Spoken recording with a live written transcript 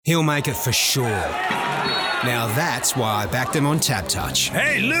He'll make it for sure. Now that's why I backed him on TABtouch.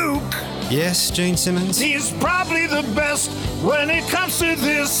 Hey, Luke! Yes, Gene Simmons? He's probably the best when it comes to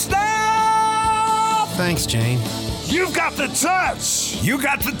this stuff! Thanks, Gene. You've got the touch! You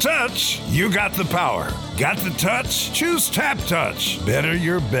got the touch, you got the power. Got the touch? Choose TABtouch. Better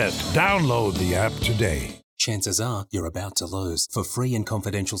your bet. Download the app today. Chances are you're about to lose. For free and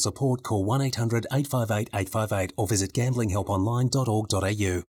confidential support, call 1-800-858-858 or visit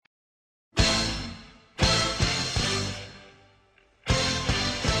gamblinghelponline.org.au.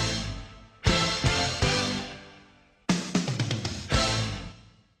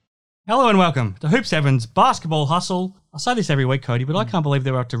 Hello and welcome to Hoop 7's Basketball Hustle. I say this every week, Cody, but I can't believe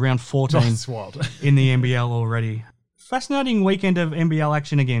they're up to round 14 That's wild. in the NBL already. Fascinating weekend of NBL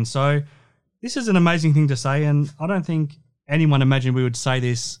action again. So this is an amazing thing to say, and I don't think anyone imagined we would say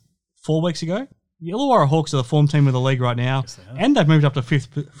this 4 weeks ago. The Illawarra Hawks are the form team of the league right now, and they've moved up to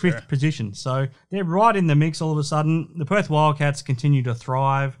fifth position. So they're right in the mix all of a sudden. The Perth Wildcats continue to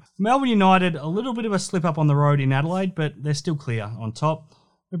thrive. Melbourne United, a little bit of a slip up on the road in Adelaide, but they're still clear on top.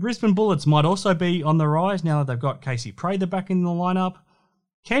 The Brisbane Bullets might also be on the rise now that they've got Casey Prather back in the lineup.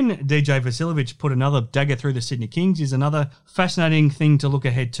 Can DJ Vasiljevic put another dagger through the Sydney Kings is another fascinating thing to look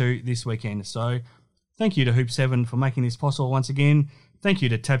ahead to this weekend. So thank you to Hoop 7 for making this possible once again. Thank you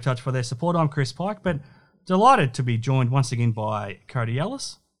to TABtouch for their support. I'm Chris Pike, but delighted to be joined once again by Cody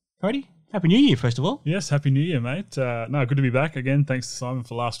Ellis. Cody, Happy New Year, first of all. Yes, Happy New Year, mate. No, good to be back again. Thanks to Simon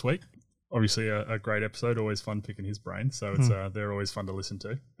for last week. Obviously a great episode, always fun picking his brain, so it's they're always fun to listen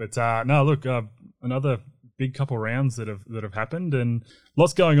to. But no, look, another big couple rounds that have happened, and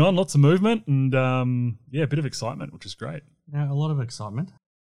lots going on, lots of movement, and a bit of excitement, which is great. Yeah, a lot of excitement.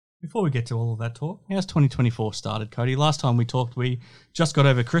 Before we get to all of that talk, how's 2024 started, Cody? Last time we talked, we just got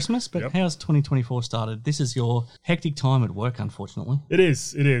over Christmas, but how's 2024 started? This is your hectic time at work, unfortunately. It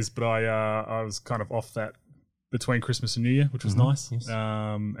is, but I was kind of off that between Christmas and New Year, which was nice. Yes.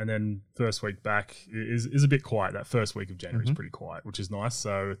 And then first week back is a bit quiet. That first week of January is pretty quiet, which is nice.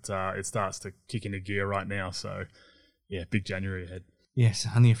 So it starts to kick into gear right now. So, yeah, big January ahead. Yes,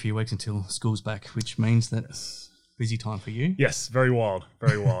 only a few weeks until school's back, which means that busy time for you. Yes, very wild.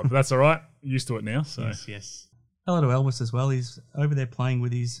 But that's all right. Used to it now. So Yes. Hello to Elvis as well. He's over there playing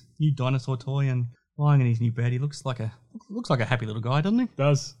with his new dinosaur toy and lying in his new bed. He looks like a happy little guy, doesn't he?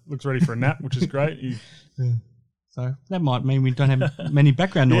 Does. Looks ready for a nap, which is great. So that might mean we don't have many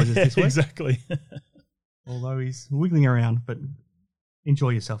background noises this week. Exactly. Although he's wiggling around, but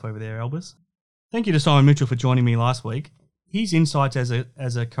enjoy yourself over there, Elvis. Thank you to Simon Mitchell for joining me last week. His insights as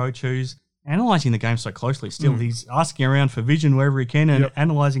a coach who's analysing the game so closely still. He's asking around for vision wherever he can and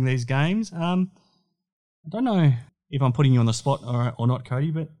analysing these games. I don't know if I'm putting you on the spot or not,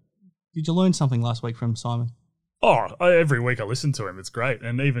 Cody, but did you learn something last week from Simon? Oh, every week I listen to him. It's great.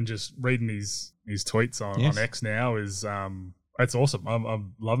 And even just reading his tweets on X now is it's awesome.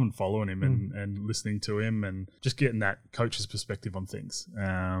 I'm loving following him and listening to him and just getting that coach's perspective on things.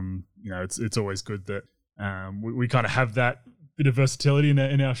 It's always good that we kind of have that bit of versatility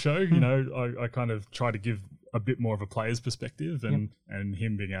in our show. You know, I kind of try to give a bit more of a player's perspective and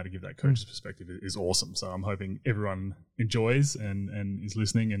him being able to give that coach's perspective is awesome. So I'm hoping everyone enjoys and is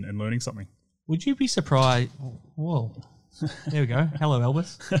listening and learning something. Would you be surprised? Whoa. There we go. Hello,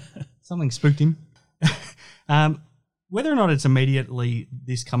 Elvis. Something spooked him. Whether or not it's immediately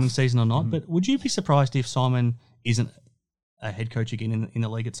this coming season or not, but would you be surprised if Simon isn't a head coach again in the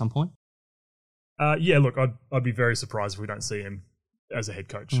league at some point? Look, I'd be very surprised if we don't see him as a head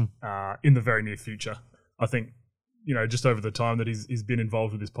coach in the very near future. I think, just over the time that he's been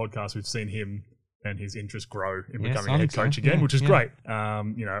involved with this podcast, we've seen him and his interest grow in becoming a head coach again, which is great.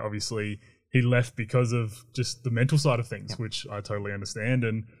 Obviously he left because of just the mental side of things, which I totally understand.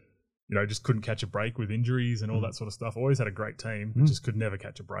 And, just couldn't catch a break with injuries and all that sort of stuff. Always had a great team, but just could never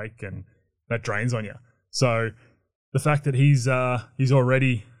catch a break. And that drains on you. So the fact that he's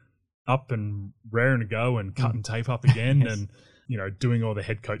already up and raring to go and cutting tape up again and, doing all the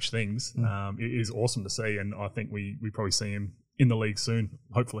head coach things it is awesome to see. And I think we probably see him in the league soon,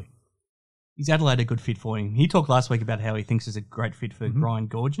 hopefully. Is Adelaide a good fit for him? He talked last week about how he thinks it's a great fit for Brian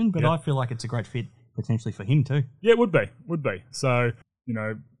Goorjian, but I feel like it's a great fit potentially for him too. Yeah, it would be. So,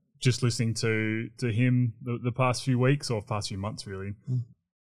 just listening to him the past few weeks or past few months really,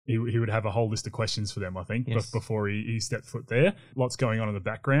 he would have a whole list of questions for them, I think, before he stepped foot there. Lots going on in the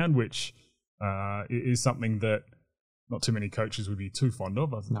background, which is something that not too many coaches would be too fond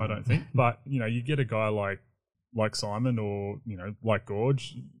of, I don't think. But, you get a guy like Simon or, like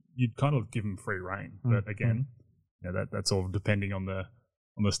Gorge, you'd kind of give him free rein. But again, that's all depending on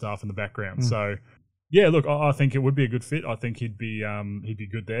the staff in the background. So Yeah, look, I think it would be a good fit. I think he'd be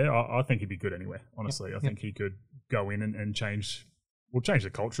good there. I think he'd be good anywhere, honestly. I think he could go in and change the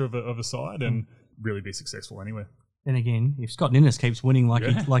culture of a side and really be successful anywhere. Then again, if Scott Ninnis keeps winning like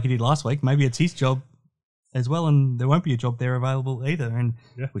he did last week, maybe it's his job as well, and there won't be a job there available either. And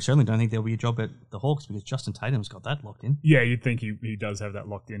we certainly don't think there'll be a job at the Hawks because Justin Tatum's got that locked in. Yeah, you'd think he does have that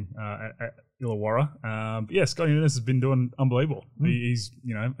locked in at Illawarra. But yeah, Scotty Ninnis has been doing unbelievable. He's,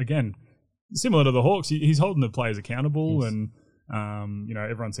 again, similar to the Hawks, he's holding the players accountable and,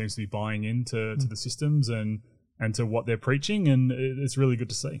 everyone seems to be buying into to the systems and to what they're preaching, and it's really good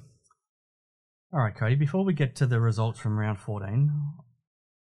to see. All right, Cody, before we get to the results from round 14,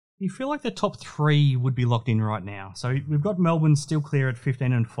 you feel like the top three would be locked in right now. So we've got Melbourne still clear at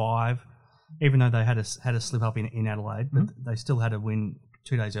 15-5, even though they had a slip up in Adelaide, but they still had a win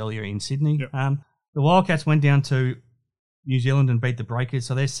 2 days earlier in Sydney. Yep. The Wildcats went down to New Zealand and beat the Breakers,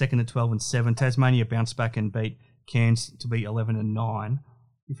 so they're second at 12-7. Tasmania bounced back and beat Cairns to be 11-9.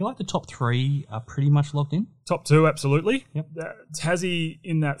 You feel like the top three are pretty much locked in? Top two, absolutely. Yep. Tassie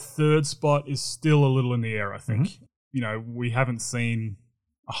in that third spot is still a little in the air, I think. We haven't seen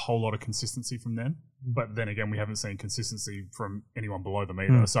a whole lot of consistency from them, but then again, we haven't seen consistency from anyone below them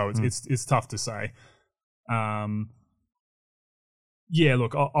either. So it's tough to say.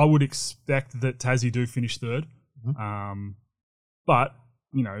 Look, I would expect that Tassie do finish third. But,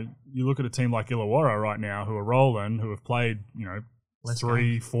 you look at a team like Illawarra right now who are rolling, who have played,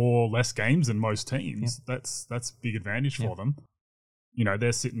 3-4 less games than most teams. Yep. That's big advantage for them.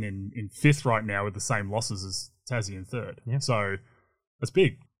 They're sitting in fifth right now with the same losses as Tassie in third. Yep. So that's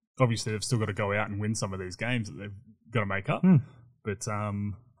big. Obviously, they've still got to go out and win some of these games that they've got to make up. But,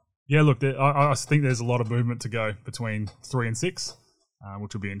 look, I think there's a lot of movement to go between 3 and 6,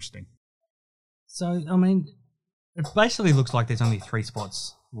 which will be interesting. So, I mean, it basically looks like there's only 3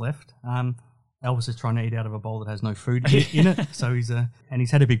 spots left. Elvis is trying to eat out of a bowl that has no food in it, so he's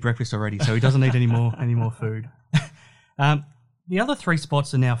had a big breakfast already, so he doesn't need any more food. The other 3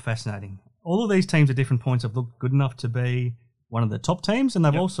 spots are now fascinating. All of these teams at different points have looked good enough to be one of the top teams, and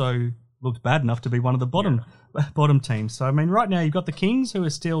they've also looked bad enough to be one of the bottom teams. So I mean, right now you've got the Kings, who are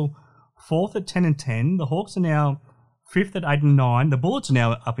still 4th at 10-10. The Hawks are now 5th at 8-9. The Bullets are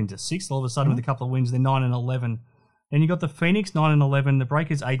now up into 6th all of a sudden with a couple of wins. They're 9-11. Then you've got the Phoenix 9-11, the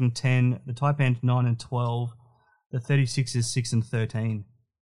Breakers 8-10, the Taipans 9-12, the 36ers 6-13.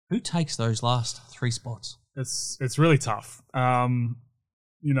 Who takes those last 3 spots? It's really tough. I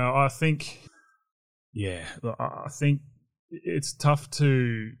think it's tough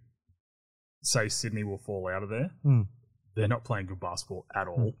to say Sydney will fall out of there. They're not playing good basketball at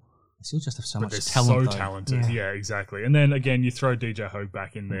all. They still just have so much talent. So talented. Yeah, exactly. And then again, you throw DJ Hogue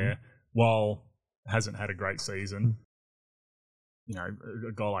back in there while hasn't had a great season.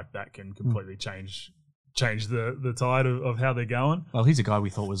 A guy like that can completely change the tide of how they're going. Well, he's a guy we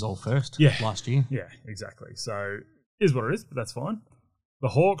thought was all first last year. Yeah, exactly. So it is what it is, but that's fine. The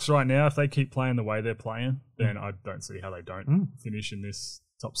Hawks right now, if they keep playing the way they're playing, then I don't see how they don't finish in this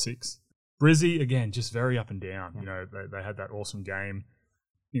top 6. Brizzy, again, just very up and down. They had that awesome game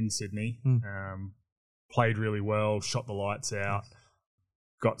in Sydney, played really well, shot the lights out,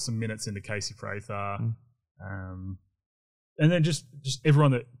 got some minutes into Casey Prather, and then just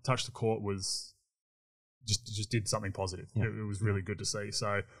everyone that touched the court was just did something positive. Yeah. It was really good to see.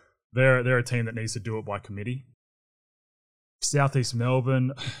 So they're a team that needs to do it by committee. Southeast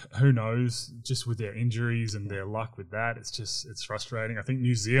Melbourne, who knows? Just with their injuries and their luck with that, it's frustrating. I think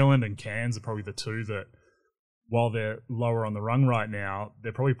New Zealand and Cairns are probably the two that, while they're lower on the rung right now,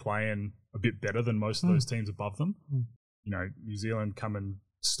 they're probably playing a bit better than most of those teams above them. New Zealand coming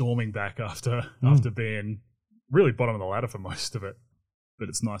storming back after being really bottom of the ladder for most of it. But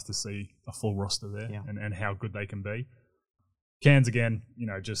it's nice to see a full roster there and how good they can be. Cairns, again,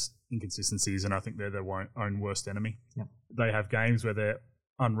 just inconsistencies, and I think they're their own worst enemy. Yep. They have games where they're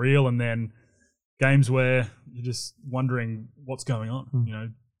unreal, and then games where you're just wondering what's going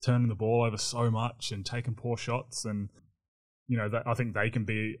on. Turning the ball over so much and taking poor shots, and I think they can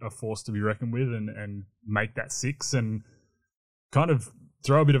be a force to be reckoned with and make that 6 and kind of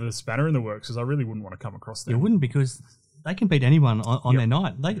throw a bit of a spanner in the works, because I really wouldn't want to come across them. You wouldn't, because they can beat anyone on their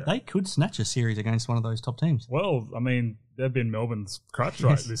night. They could snatch a series against one of those top teams. Well, I mean, they've been Melbourne's crutch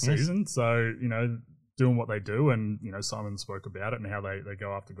this season. So, doing what they do, and, Simon spoke about it and how they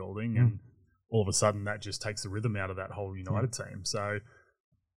go after Golding, and all of a sudden that just takes the rhythm out of that whole United team. So,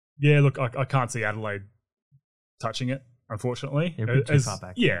 yeah, look, I can't see Adelaide touching it, unfortunately. They're a bit too far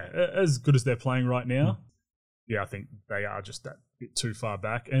back. Yeah, as good as they're playing right now. I think they are just that bit too far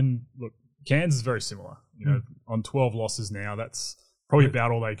back. And look, Cairns is very similar. On 12 losses now, that's probably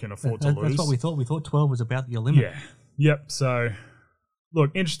about all they can afford to lose. That's what we thought. We thought 12 was about your limit. Yeah. Yep. So, look,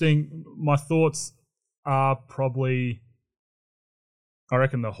 interesting. My thoughts are probably, I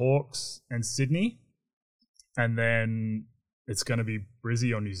reckon, the Hawks and Sydney, and then it's going to be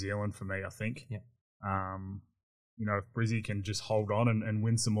Brizzy or New Zealand for me, I think. Yeah. If Brizzy can just hold on and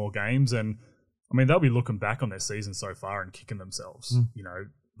win some more games, and I mean, they'll be looking back on their season so far and kicking themselves.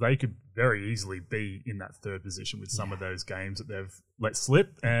 They could very easily be in that third position with some of those games that they've let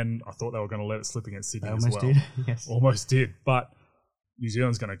slip, and I thought they were going to let it slip against Sydney as well. Almost did, yes. Almost did, but New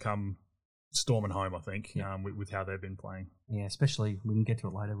Zealand's going to come storming home, I think, with how they've been playing. Yeah, especially we can get to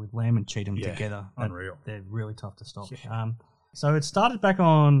it later with Lamb and Cheatham together. Unreal. They're really tough to stop. Yeah. So it started back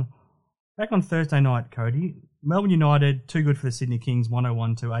on Thursday night, Cody. Melbourne United, too good for the Sydney Kings,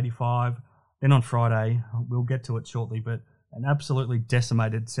 101-85. Then on Friday, we'll get to it shortly, but an absolutely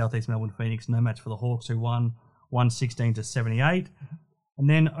decimated Southeast Melbourne Phoenix, no match for the Hawks, who won 116-78. And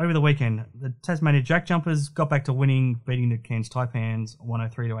then over the weekend, the Tasmania Jack Jumpers got back to winning, beating the Cairns Taipans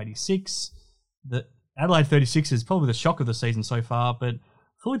 103-86. The Adelaide 36 is probably the shock of the season so far, but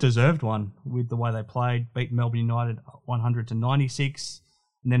fully deserved one with the way they played, beat Melbourne United 100-96.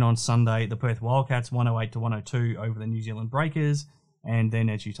 And then on Sunday, the Perth Wildcats 108-102 over the New Zealand Breakers. And then,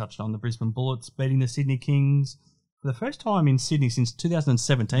 as you touched on, the Brisbane Bullets beating the Sydney Kings for the first time in Sydney since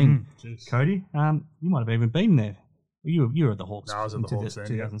 2017. Cody, you might have even been there. You were at the Hawks. No, I was at the Hawks then,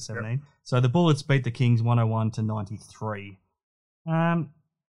 2017. Yep. So the Bullets beat the Kings 101-93.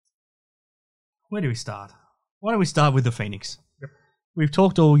 Where do we start? Why don't we start with the Phoenix? Yep. We've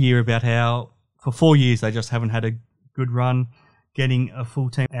talked all year about how for 4 years they just haven't had a good run getting a full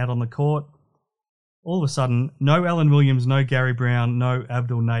team out on the court. All of a sudden, no Alan Williams, no Gary Brown, no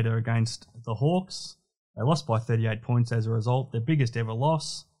Abdul Nader against the Hawks. They lost by 38 points as a result. Their biggest ever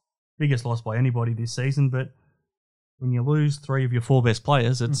loss. Biggest loss by anybody this season. But when you lose 3 of your 4 best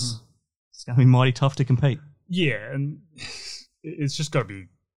players, it's going to be mighty tough to compete. Yeah, and it's just got to be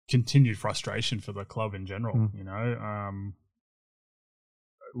continued frustration for the club in general,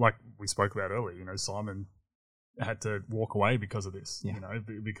 like we spoke about earlier, Simon had to walk away because of this,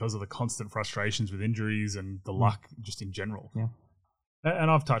 because of the constant frustrations with injuries and the luck just in general. Yeah. And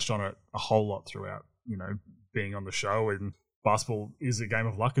I've touched on it a whole lot throughout, being on the show, and basketball is a game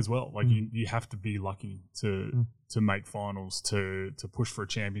of luck as well. Like you have to be lucky to make finals, to push for a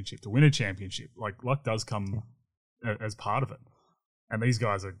championship, to win a championship. Like luck does come as part of it. And these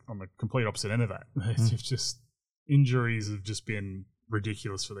guys are on the complete opposite end of that. It's just injuries have just been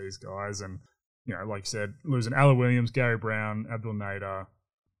ridiculous for these guys. And, like you said, losing Alan Williams, Gary Brown, Abdul Nader,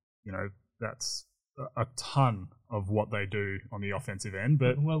 that's a ton of what they do on the offensive end.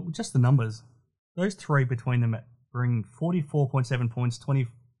 But well, just the numbers. Those 3 between them bring 44.7 points,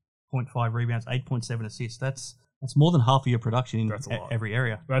 20.5 rebounds, 8.7 assists. That's more than half of your production in every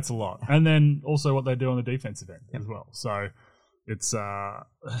area. That's a lot. And then also what they do on the defensive end as well. So it's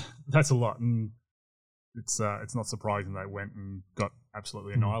that's a lot, and it's not surprising they went and got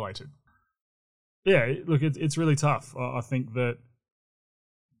absolutely annihilated. Yeah, look, it's really tough. I think that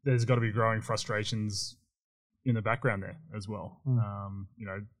there's got to be growing frustrations in the background there as well.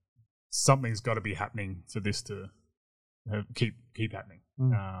 Something's got to be happening for this to keep happening.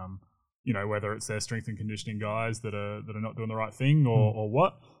 Whether it's their strength and conditioning guys that are not doing the right thing or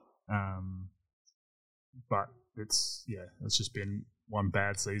what. But it's just been one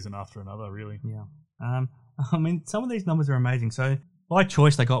bad season after another, really. Yeah. I mean, some of these numbers are amazing. So by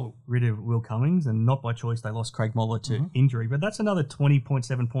choice, they got rid of Will Cummings, and not by choice, they lost Craig Moller to injury. But that's another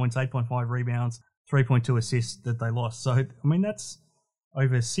 20.7 points, 8.5 rebounds, 3.2 assists that they lost. So, I mean, that's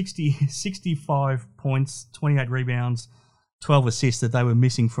over 65 points, 28 rebounds, 12 assists that they were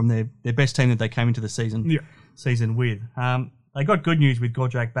missing from their best team that they came into the season with. They got good news with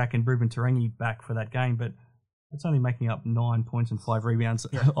Godjak back and Ruben Tarangi back for that game, but it's only making up 9 points and 5 rebounds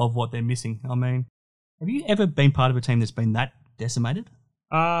of what they're missing. I mean, have you ever been part of a team that's been that decimated?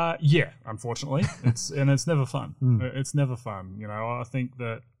 Yeah, unfortunately. It's never fun. It's never fun. I think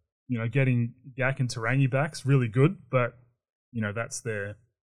that, getting Yak and Tarangi back's really good, but, that's their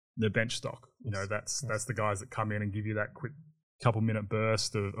bench stock. That's the guys that come in and give you that quick couple-minute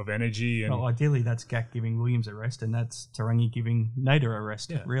burst of energy. And ideally, that's Gak giving Williams a rest, and that's Tarangi giving Nader a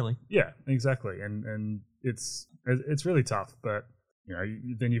rest, really. Yeah, exactly. And it's really tough, but,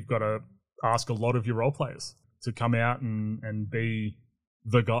 then you've got to ask a lot of your role players to come out and be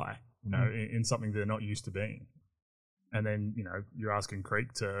the guy, in something they're not used to being. And then, you're asking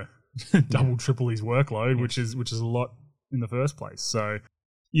Creek to double, triple his workload, which is a lot in the first place. So,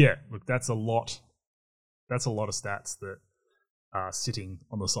 yeah, look, that's a lot of stats that are sitting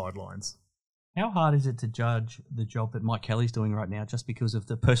on the sidelines. How hard is it to judge the job that Mike Kelly's doing right now just because of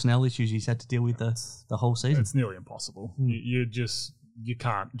the personnel issues he's had to deal with the whole season? It's nearly impossible. You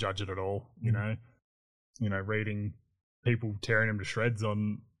can't judge it at all. You know, reading people tearing him to shreds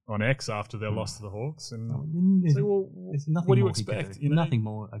on X after their loss to the Hawks, and There's, say, well, there's nothing what do you more he could expect? do. You know? Nothing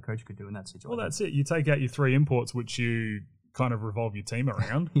more a coach could do in that situation. Well, that's it. You take out your 3 imports, which you kind of revolve your team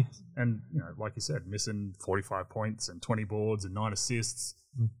around, Yes. and like you said, missing 45 points and 20 boards and 9 assists.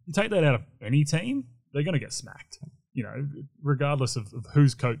 You take that out of any team, they're going to get smacked. Regardless of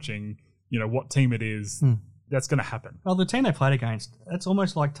who's coaching, what team it is, that's going to happen. Well, the team they played against, it's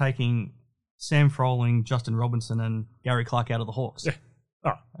almost like taking Sam Froling, Justin Robinson, and Gary Clark out of the Hawks. Yeah.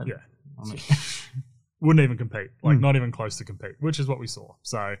 Oh, yeah. I mean, Wouldn't even compete, not even close to compete, which is what we saw.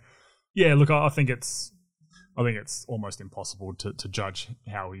 So, yeah, look, I think it's almost impossible to judge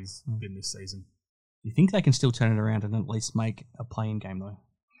how he's been this season. do you think they can still turn it around and at least make a play-in game, though?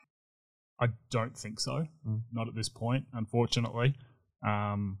 I don't think so. Not at this point, unfortunately.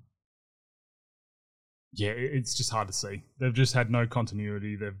 It's just hard to see. They've just had no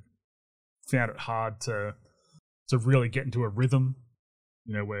continuity. They've found it hard to really get into a rhythm,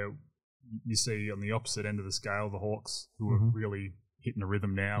 where you see on the opposite end of the scale, the Hawks, who are really hitting a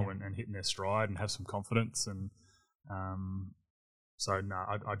rhythm now and hitting their stride and have some confidence. And so, no,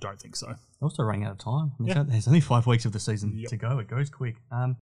 I don't think so. They're also running out of time. There's only 5 weeks of the season to go. It goes quick.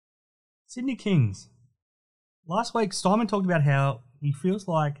 Sydney Kings. Last week, Simon talked about how he feels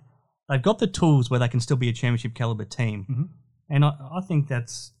like they've got the tools where they can still be a championship caliber team. And I think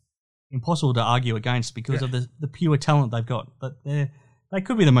that's impossible to argue against because of the pure talent they've got. But they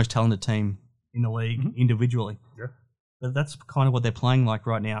could be the most talented team in the league individually. Yeah. But that's kind of what they're playing like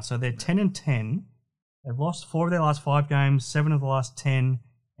right now. So they're 10-10. They've lost 4 of their last 5 games, 7 of the last 10,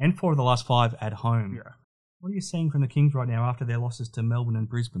 and 4 of the last 5 at home. Yeah. What are you seeing from the Kings right now after their losses to Melbourne and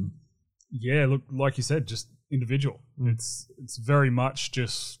Brisbane? Yeah, look, like you said, just individual. It's very much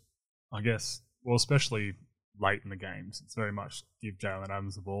just, I guess, well, especially late in the games, it's very much give Jalen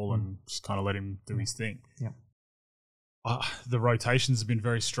Adams the ball and just kind of let him do his thing. Yeah. The rotations have been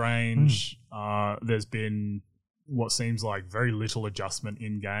very strange. There's been what seems like very little adjustment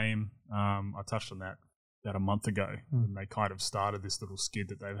in game. I touched on that about a month ago when they kind of started this little skid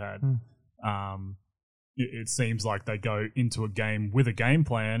that they've had. It seems like they go into a game with a game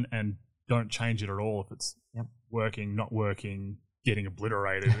plan and don't change it at all. If it's working, not working, getting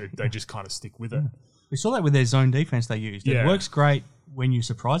obliterated, they just kind of stick with it. We saw that with their zone defense they used. It works great when you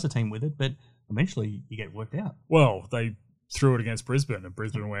surprise a team with it, but eventually you get worked out. Well, they threw it against Brisbane, and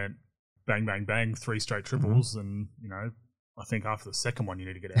Brisbane went bang, bang, bang, 3 straight triples, and, I think after the second one you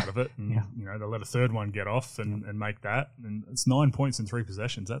need to get out of it, and, they let a third one get off and make that, and it's 9 points in 3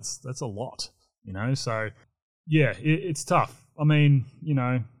 possessions. That's a lot, so, yeah, it's tough. I mean,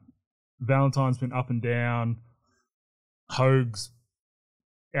 Valentine's been up and down. Hogue's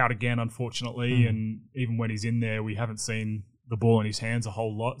out again, unfortunately, and even when he's in there, we haven't seen the ball in his hands a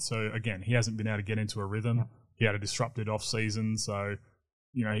whole lot. So, again, he hasn't been able to get into a rhythm. He had a disrupted off-season, so,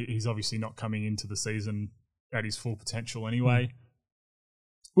 he's obviously not coming into the season at his full potential anyway,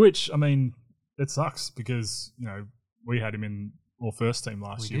 which, I mean, it sucks because, we had him in all first team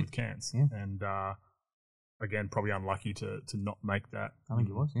last year with Cairns, and, again, probably unlucky to not make that. I think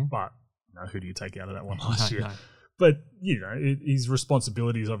he was, yeah. But, who do you take out of that one last year? No. But, his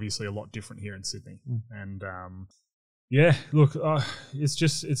responsibility is obviously a lot different here in Sydney. And, look,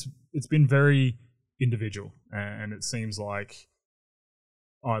 it's been very individual. And it seems like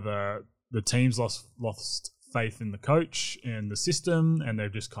either the team's lost faith in the coach and the system, and they're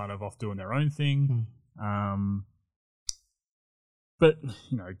just kind of off doing their own thing. But,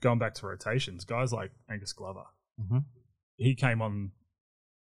 going back to rotations, guys like Angus Glover, he came on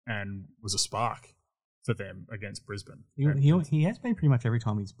and was a spark for them against Brisbane. He has been pretty much every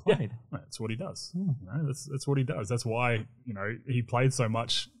time he's played. Yeah, that's what he does. That's what he does. That's why, he played so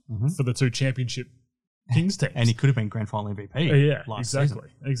much for the 2 championship Kings teams. And he could have been grand final MVP last season.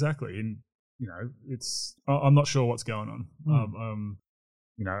 Exactly. And, I'm not sure what's going on.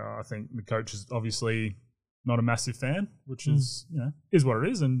 I think the coach is obviously not a massive fan, which is what it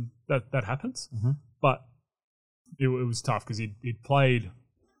is, and that happens. But it was tough because he'd played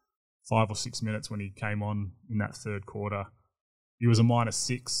 5 or 6 minutes when he came on in that third quarter. He was a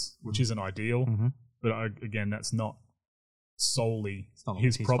 -6, which isn't ideal. But again, that's not solely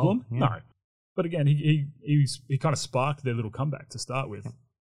his problem. No. But again, he kind of sparked their little comeback to start with.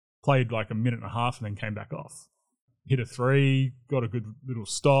 Played like a minute and a half and then came back off. Hit a 3, got a good little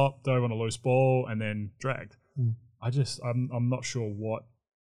stop, dove on a loose ball, and then dragged. I'm not sure what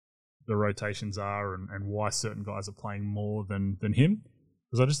the rotations are and why certain guys are playing more than him.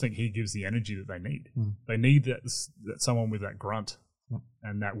 Because I just think he gives the energy that they need. They need that someone with that grunt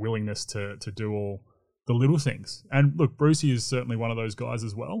and that willingness to do all the little things. And look, Brucey is certainly one of those guys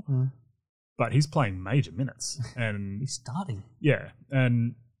as well, but he's playing major minutes. And He's starting. yeah,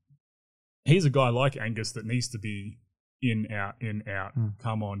 and he's a guy like Angus that needs to be in, out,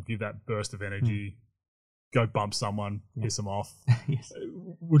 come on, give that burst of energy, go bump someone, piss them off, Yes.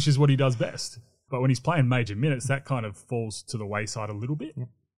 which is what he does best. But when he's playing major minutes, that kind of falls to the wayside a little bit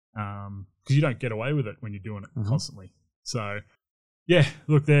because you don't get away with it when you're doing it constantly. So, yeah,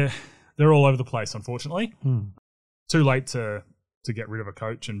 look, they're all over the place, unfortunately. Too late to get rid of a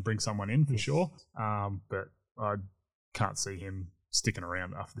coach and bring someone in for sure. But I can't see him sticking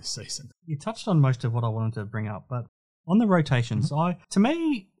around after this season. You touched on most of what I wanted to bring up, but on the rotations, to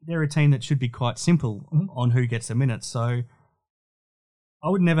me, they're a team that should be quite simple on who gets the minutes. So I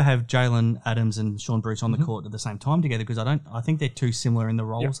would never have Jalen Adams and Sean Bruce on the court at the same time together because I think they're too similar in the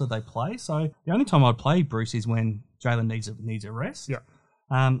roles that they play. So the only time I'd play Bruce is when Jalen needs a rest. Yeah.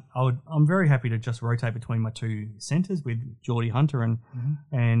 I'm very happy to just rotate between my two centres with Geordie Hunter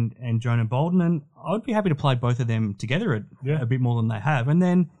and Jonah Bolden, and I would be happy to play both of them together a bit more than they have. And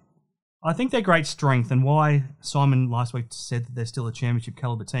then I think their great strength and why Simon last week said that they're still a championship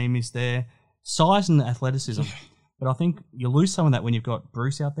caliber team is their size and athleticism. But I think you lose some of that when you've got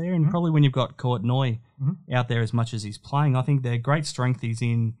Bruce out there and probably when you've got Courtney out there as much as he's playing. I think their great strength is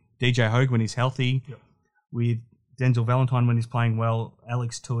in DJ Hogue when he's healthy, with Denzel Valentine when he's playing well,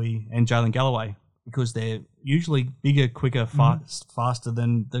 Alex Tui and Jalen Galloway, because they're usually bigger, quicker, faster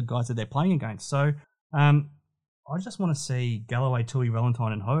than the guys that they're playing against. So I just want to see Galloway, Tui,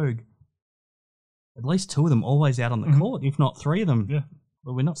 Valentine and Hogue, at least two of them always out on the court, if not three of them. Yeah.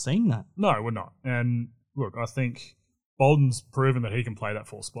 But we're not seeing that. No, we're not. And look, I think Bolden's proven that he can play that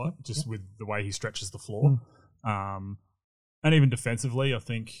full spot just with the way he stretches the floor. And even defensively, I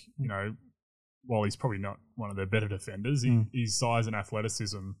think, you know, while he's probably not one of their better defenders, his size and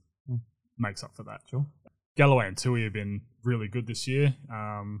athleticism makes up for that. Sure. Galloway and Tui have been really good this year.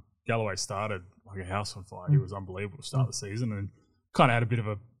 Galloway started like a house on fire. He was unbelievable to start the season and kind of had a bit of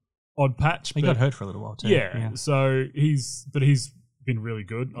a odd patch. He got hurt for a little while too. Yeah. So he's been really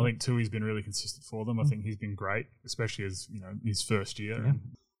good. I think Tui's been really consistent for them. I think he's been great, especially as, you know, his first year. And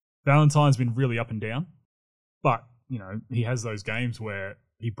Valentine's been really up and down, but, you know, he has those games where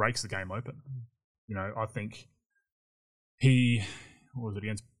he breaks the game open. You know, I think what was it,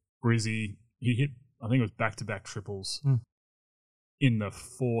 against Brizzy? He hit, I think it was back-to-back triples in the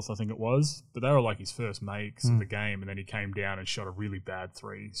fourth, I think it was, but they were like his first makes of the game, and then he came down and shot a really bad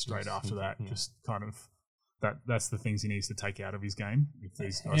three straight after that. Just kind of, that's the things he needs to take out of his game if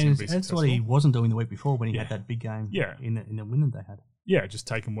these guys can be successful. That's what he wasn't doing the week before when he had that big game in the win that they had. Yeah, just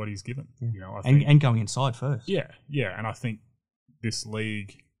taking what he's given. You know, I think, and going inside first. Yeah, and I think this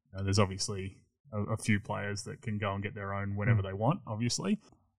league, you know, there's obviously a few players that can go and get their own whenever they want, obviously,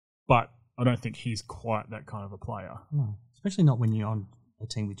 but I don't think he's quite that kind of a player. No, especially not when you're on a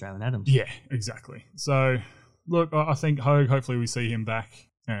team with Jalen Adams. Yeah, exactly. So, look, I think Hogue, hopefully we see him back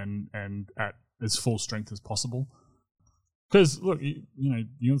and at as full strength as possible. Because, look, you know,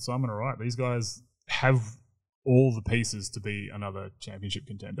 you and Simon are right. These guys have all the pieces to be another championship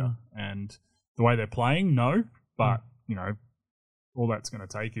contender. And the way they're playing, no. But, you know, all that's going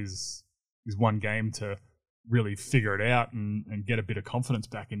to take is one game to really figure it out and get a bit of confidence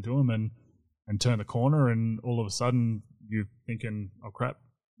back into them and turn the corner. And all of a sudden, you're thinking, oh, crap,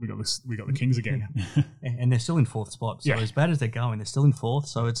 we got the Kings again. And they're still in fourth spot. So as bad as they're going, they're still in fourth.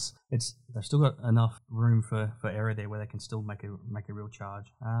 So they've still got enough room for error there where they can still make a real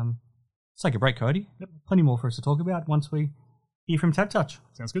charge. Let's take a break, Cody. Yep. Plenty more for us to talk about once we hear from Tap Touch.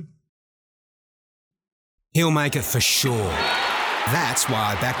 Sounds good. He'll make it for sure. That's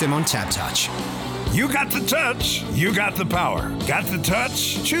why I backed him on Tap Touch. You got the touch. You got the power. Got the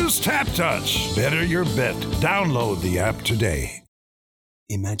touch? Choose Tap Touch. Better your bet. Download the app today.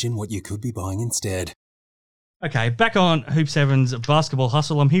 Imagine what you could be buying instead. Okay, back on Hoop 7's Basketball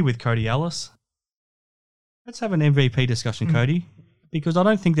Hustle. I'm here with Cody Ellis. Let's have an MVP discussion, Cody, because I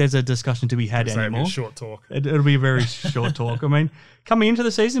don't think there's a discussion to be had anymore. A short talk. It'll be a very short talk. I mean, coming into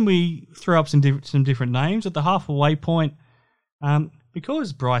the season, we threw up some different names at the halfway point.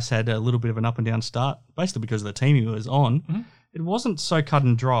 Because Bryce had a little bit of an up and down start, basically because of the team he was on, it wasn't so cut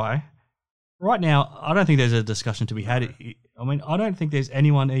and dry. Right now, I don't think there's a discussion to be had. I mean, I don't think there's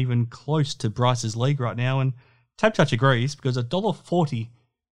anyone even close to Bryce's league right now, and Tap Touch agrees because $1.40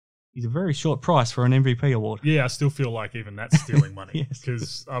 is a very short price for an MVP award. Yeah, I still feel like even that's stealing money.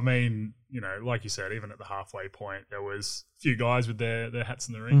 Because, I mean, you know, like you said, even at the halfway point, there was a few guys with their hats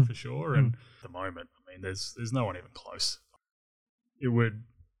in the ring for sure, and at the moment, I mean, there's no one even close. it would.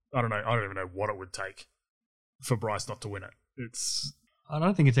 I don't know. I don't even know what it would take for Bryce not to win it. I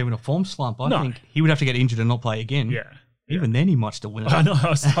don't think it's even a form slump. I No. think he would have to get injured and not play again. Yeah. Even then, he might still win it. I know.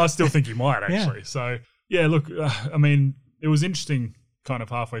 I still think he might actually. So yeah, look. I mean, it was interesting, kind of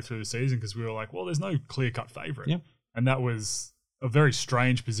halfway through the season, because we were like, well, there's no clear-cut favourite, Yep. and that was a very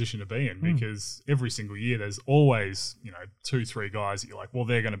strange position to be in because every single year there's always 2-3 guys that you're like, well,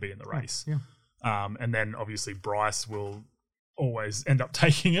 they're going to be in the race. Yeah. And then obviously Bryce will always end up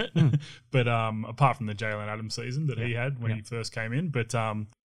taking it, but apart from the Jalen Adams season that he had when he first came in, but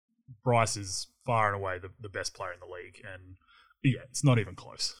Bryce is far and away the best player in the league, and yeah, it's not even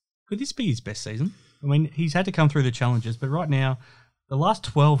close. Could this be his best season? I mean, he's had to come through the challenges, but right now, the last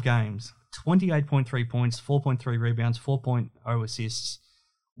 12 games, 28.3 points, 4.3 rebounds, 4.0 assists,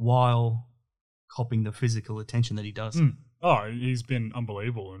 while copping the physical attention that he does. Oh, he's been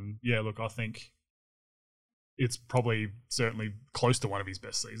unbelievable, and yeah, look, I think it's probably certainly close to one of his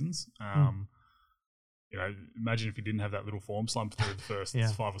best seasons. Imagine if he didn't have that little form slump through the first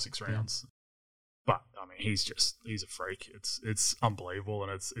 5 or 6 rounds. But I mean, he's a freak. It's unbelievable,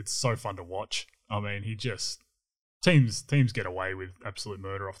 and it's so fun to watch. I mean, he just teams get away with absolute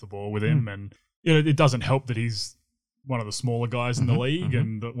murder off the ball with him, and it doesn't help that he's one of the smaller guys in the league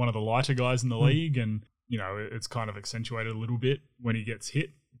and one of the lighter guys in the league, and it's kind of accentuated a little bit when he gets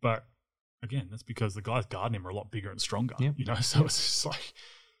hit. But again, that's because the guys guarding him are a lot bigger and stronger. So it's just like.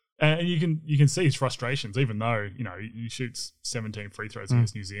 And you can see his frustrations, even though he shoots 17 free throws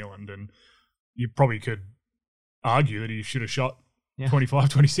against New Zealand, and you probably could argue that he should have shot 25,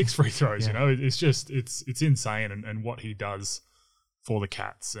 26 free throws. It's just it's insane, and what he does for the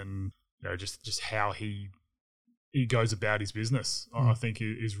Cats, and just how he goes about his business, I think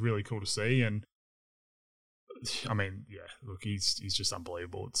is really cool to see. And I mean, look, he's just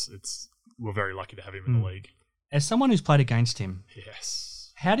unbelievable. It's we're very lucky to have him in the league. As someone who's played against him, yes.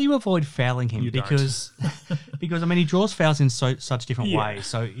 How do you avoid fouling him? Because I mean, he draws fouls in such different ways.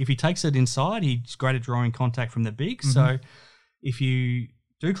 So if he takes it inside, he's great at drawing contact from the big. So if you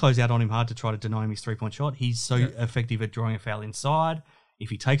do close out on him hard to try to deny him his 3-point shot, he's so effective at drawing a foul inside. If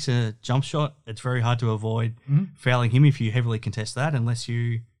he takes a jump shot, it's very hard to avoid fouling him if you heavily contest that, unless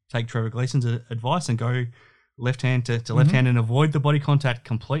you take Trevor Gleason's advice and go left hand to left hand and avoid the body contact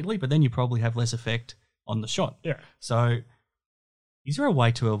completely, but then you probably have less effect on the shot. Yeah. So is there a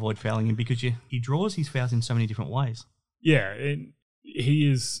way to avoid fouling him? Because he draws his fouls in so many different ways. Yeah, and he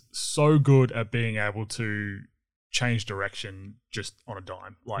is so good at being able to change direction just on a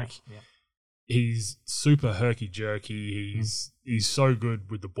dime. He's super herky-jerky. He's so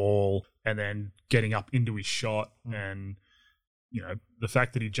good with the ball and then getting up into his shot. And, the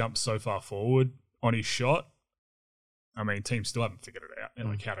fact that he jumps so far forward on his shot, I mean, teams still haven't figured it out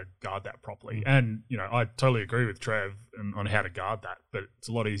and how to guard that properly. And, I totally agree with Trev on how to guard that, but it's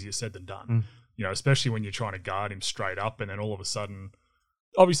a lot easier said than done. Especially when you're trying to guard him straight up, and then all of a sudden,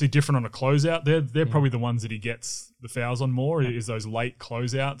 obviously different on a closeout. They're probably the ones that he gets the fouls on more, is those late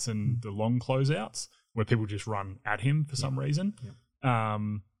closeouts and the long closeouts where people just run at him for some reason. But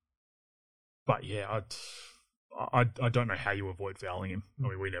yeah, I don't know how you avoid fouling him. I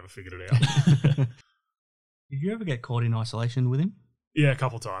mean, we never figured it out. Did you ever get caught in isolation with him? Yeah, a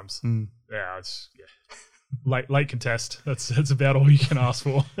couple of times. Yeah, late contest. That's about all you can ask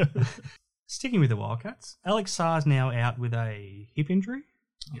for. Sticking with the Wildcats, Alex Sarr's now out with a hip injury.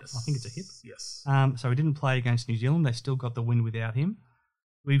 Yes, I think it's a hip. Yes. So he didn't play against New Zealand. They still got the win without him.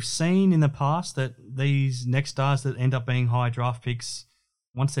 We've seen in the past that these next stars that end up being high draft picks,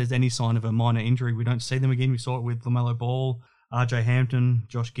 once there's any sign of a minor injury, we don't see them again. We saw it with LaMelo Ball, RJ Hampton,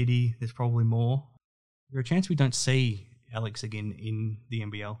 Josh Giddey. There's probably more. Is there a chance we don't see Alex again in the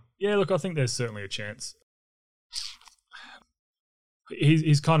NBL? Yeah, look, I think there's certainly a chance.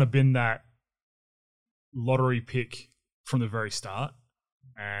 He's kind of been that lottery pick from the very start.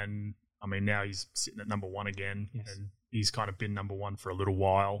 And, I mean, now he's sitting at number 1 again. Yes. And he's kind of been number 1 for a little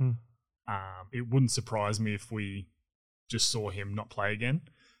while. It wouldn't surprise me if we just saw him not play again.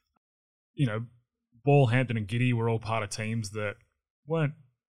 Ball, Hampton and Giddey were all part of teams that weren't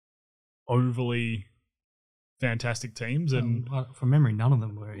overly fantastic teams, and from memory, none of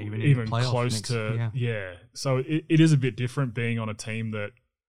them were even close to. So it is a bit different being on a team that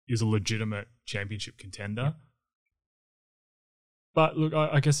is a legitimate championship contender. But look,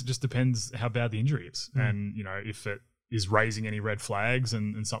 I guess it just depends how bad the injury is, and if it is raising any red flags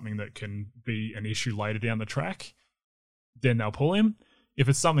and something that can be an issue later down the track, then they'll pull him. If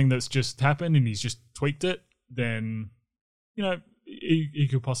it's something that's just happened and he's just tweaked it, then he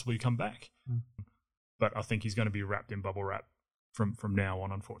could possibly come back. But I think he's going to be wrapped in bubble wrap from now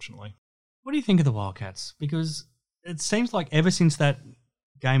on, unfortunately. What do you think of the Wildcats? Because it seems like ever since that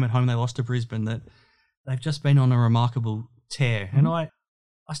game at home they lost to Brisbane that they've just been on a remarkable tear. And I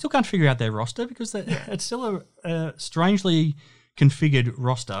still can't figure out their roster because it's still a strangely configured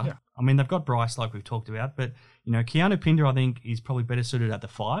roster. Yeah. I mean, they've got Bryce, like we've talked about, but, Keanu Pinder, I think, is probably better suited at the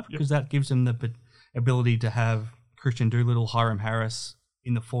 5 because that gives them the ability to have Christian Doolittle, Hiram Harris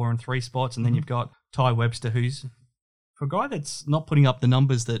in the 4 and 3 spots, and then you've got Ty Webster, who's, for a guy that's not putting up the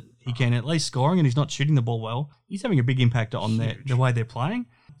numbers that he can, at least scoring, and he's not shooting the ball well, he's having a big impact on the way they're playing.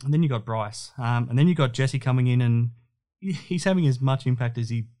 And then you got Bryce, and then you got Jesse coming in, and he's having as much impact as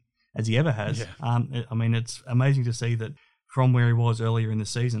he ever has. Yeah. I mean, it's amazing to see that from where he was earlier in the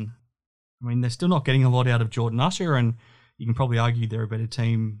season. I mean, they're still not getting a lot out of Jordan Usher, and you can probably argue they're a better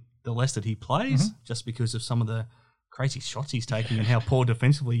team the less that he plays, just because of some of the crazy shots he's taking and how poor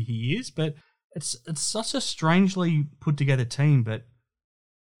defensively he is. But it's such a strangely put together team. But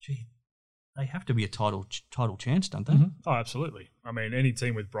gee, they have to be a title chance, don't they? Oh, absolutely. I mean, any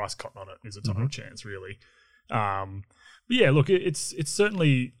team with Bryce Cotton on it is a title chance, really. But yeah, look, it's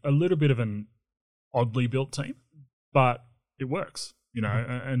certainly a little bit of an oddly built team, but it works,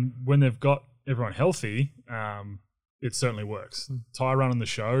 and when they've got everyone healthy, it certainly works. Tyrone on the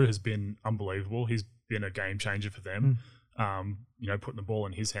show has been unbelievable. He's been a game changer for them, putting the ball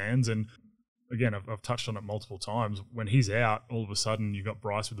in his hands. And again, I've touched on it multiple times. When he's out, all of a sudden you've got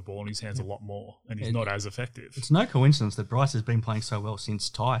Bryce with the ball in his hands a lot more, and he's not as effective. It's no coincidence that Bryce has been playing so well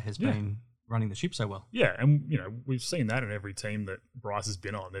since Ty has been running the ship so well. Yeah, and we've seen that in every team that Bryce has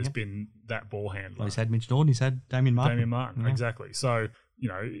been on. There's been that ball handler. Well, he's had Mitch Norton, he's had Damien Martin. Exactly. So,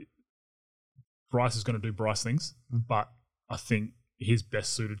 Bryce is going to do Bryce things, but I think he's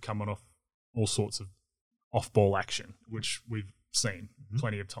best suited coming off all sorts of off-ball action, which we've seen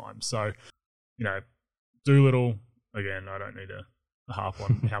plenty of times. So, Doolittle, again, I don't need to harp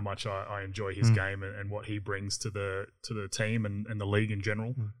on how much I enjoy his game and what he brings to the team and the league in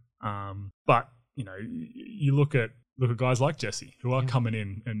general. But you look at guys like Jesse who are coming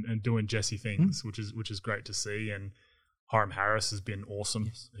in and doing Jesse things, which is great to see. And Hiram Harris has been awesome.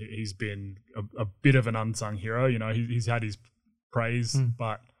 Yes. He's been a bit of an unsung hero. He's had his praise,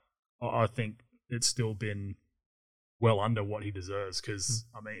 but I think it's still been well under what he deserves because,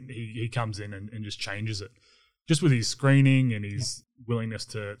 I mean, he comes in and just changes it. Just with his screening and his willingness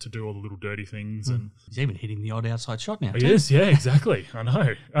to do all the little dirty things. And he's even hitting the odd outside shot now. He is, yeah, exactly. I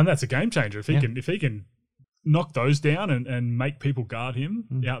know. And that's a game changer. If he can knock those down and make people guard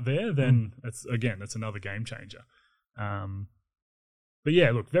him out there, then that's another game changer. But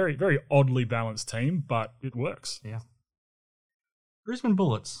yeah, look, very, very oddly balanced team, but it works. Yeah. Brisbane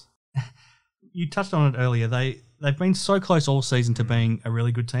Bullets. You touched on it earlier. They've been so close all season to being a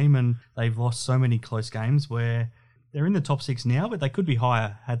really good team, and they've lost so many close games where they're in the top 6 now, but they could be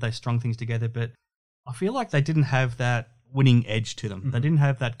higher had they strung things together. But I feel like they didn't have that winning edge to them. They didn't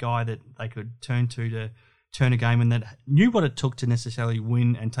have that guy that they could turn to turn a game and that knew what it took to necessarily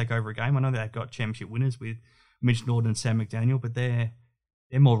win and take over a game. I know they've got championship winners with Mitch Norton and Sam McDaniel, but they're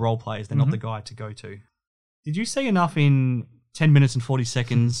more role players. They're not the guy to go to. Did you see enough in 10 minutes and 40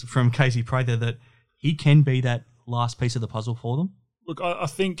 seconds from Casey Prather that he can be that last piece of the puzzle for them? Look, I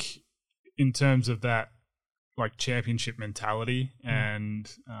think in terms of that, like, championship mentality and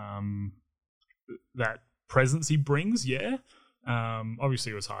that presence he brings,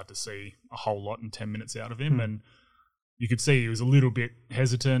 obviously it was hard to see a whole lot in 10 minutes out of him, and you could see he was a little bit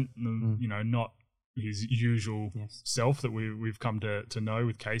hesitant, not his usual self that we've come to know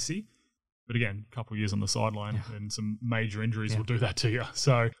with Casey. But again, a couple of years on the sideline and some major injuries will do that to you.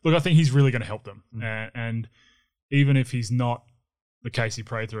 So, look, I think he's really going to help them. And even if he's not the Casey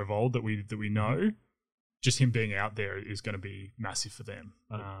Prather of old that we know, just him being out there is going to be massive for them.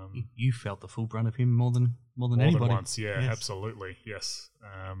 You felt the full brunt of him more than anybody. More than once, absolutely, yes.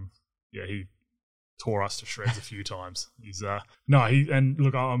 He tore us to shreds a few times. He's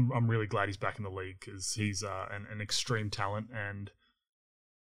look, I'm really glad he's back in the league because he's an extreme talent, and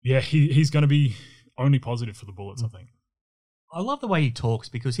he's going to be only positive for the Bullets, I think. I love the way he talks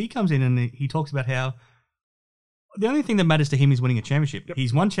because he comes in and he talks about how the only thing that matters to him is winning a championship. Yep.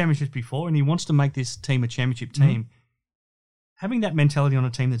 He's won championships before and he wants to make this team a championship team. Having that mentality on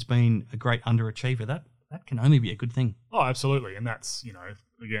a team that's been a great underachiever, that can only be a good thing. Oh, absolutely. And that's,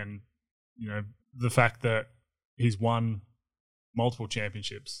 again, the fact that he's won multiple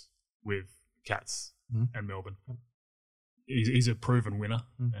championships with Cats and Melbourne. He's a proven winner,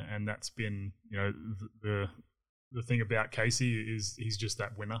 and that's been, the thing about Casey is he's just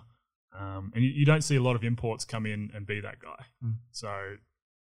that winner. And you don't see a lot of imports come in and be that guy. So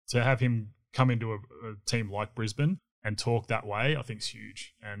to have him come into a team like Brisbane and talk that way, I think is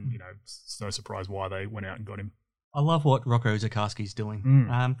huge. And, it's no surprise why they went out and got him. I love what Rocco Zakarski's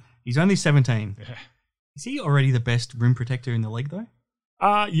doing. He's only 17. Yeah. Is he already the best rim protector in the league, though?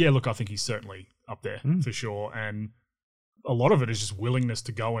 Yeah, look, I think he's certainly up there for sure. And a lot of it is just willingness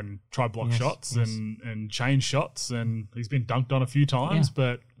to go and try block shots and change shots. And he's been dunked on a few times,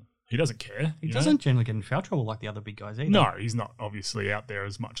 but he doesn't care. He doesn't generally get in foul trouble like the other big guys either. No, he's not obviously out there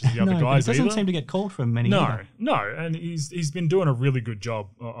as much as the other guys he doesn't either. seem to get called for many either. No, and he's been doing a really good job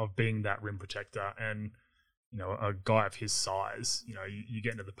of being that rim protector. And, you know, a guy of his size, you know, you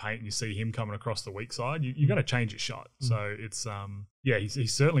get into the paint and you see him coming across the weak side, you got to change his shot. So it's,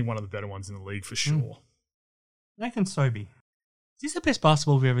 he's certainly one of the better ones in the league for sure. Nathan Sobey. Is this the best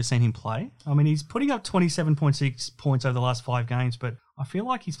basketball we've ever seen him play? I mean, he's putting up 27.6 points over the last 5 games, but I feel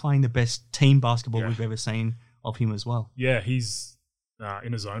like he's playing the best team basketball we've ever seen of him as well. Yeah, he's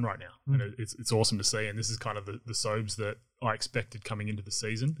in a zone right now, and it's awesome to see. And this is kind of the Sobes that I expected coming into the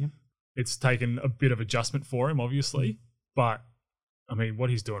season. Yep. It's taken a bit of adjustment for him, obviously, but I mean, what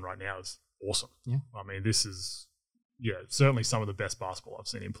he's doing right now is awesome. Yeah. I mean, this is certainly some of the best basketball I've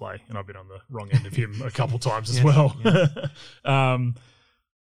seen him play, and I've been on the wrong end of him a couple times as well. Look, I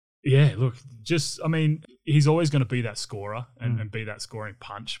mean, he's always going to be that scorer and be that scoring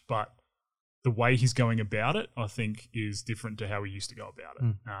punch, but the way he's going about it, I think, is different to how he used to go about it.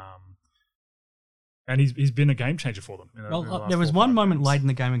 And he's been a game changer for them. There was one moment late in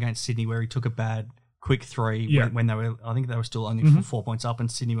the game against Sydney where he took a bad quick three when they were, I think they were still only 4 points up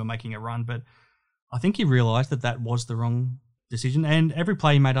and Sydney were making a run, but I think he realised that was the wrong decision, and every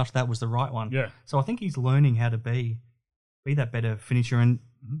play he made after that was the right one. Yeah. So I think he's learning how to be that better finisher and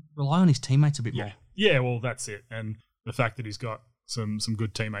rely on his teammates a bit more. Yeah, well, that's it. And the fact that he's got some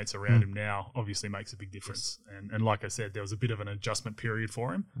good teammates around him now obviously makes a big difference. And like I said, there was a bit of an adjustment period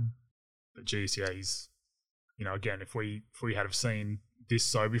for him. But geez, he's, you know, again, if we had have seen this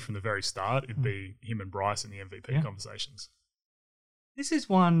Sobey from the very start, it'd be him and Bryce in the MVP conversations. This is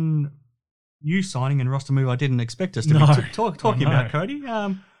one new signing and roster move I didn't expect us to be talking about, Cody.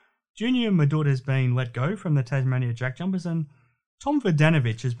 Junior Madut has been let go from the Tasmania Jack Jumpers, and Tom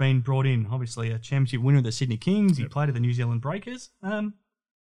Verdanovic has been brought in, obviously a championship winner of the Sydney Kings. He played at the New Zealand Breakers.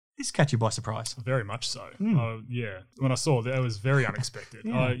 This catch you by surprise. Very much so. When I saw that, it was very unexpected.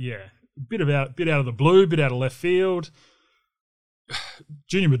 Bit out of the blue, bit out of left field.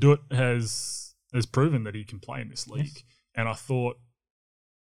 Junior Madut has proven that he can play in this league, and I thought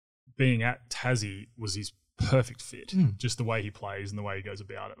being at Tassie was his perfect fit. Just the way he plays and the way he goes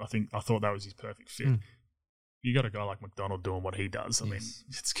about it. I thought that was his perfect fit. You got a guy like McDonald doing what he does. I mean,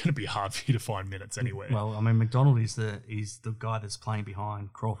 it's going to be hard for you to find minutes anywhere. Well, I mean, McDonald is the guy that's playing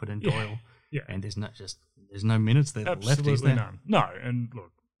behind Crawford and Doyle. Yeah, and there's no minutes there left. Is there? None. No, and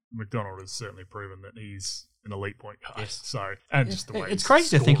look, McDonald has certainly proven that he's an elite point guard. Yes. So, and just the way it's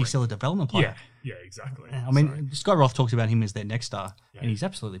crazy to think he's still a development player. Yeah, exactly. I mean, Scott Roth talks about him as their next star, and he's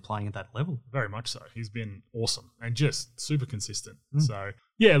absolutely playing at that level. Very much so. He's been awesome and just super consistent. So,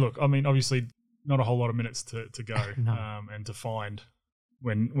 yeah, look, I mean, obviously not a whole lot of minutes to go and to find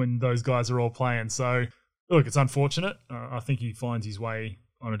when those guys are all playing. So, look, it's unfortunate. I think he finds his way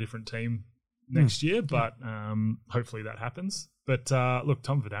on a different team next year, but hopefully that happens. But look,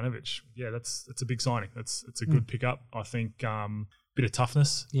 Tom Verdanovic, that's a big signing. It's a good pickup. I think bit of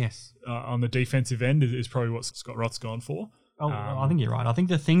toughness. Yes, on the defensive end is probably what Scott Roth's gone for. I think you're right. I think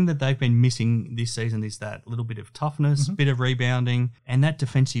the thing that they've been missing this season is that little bit of toughness, bit of rebounding, and that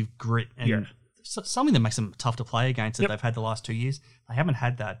defensive grit. And something that makes them tough to play against that they've had the last 2 years. They haven't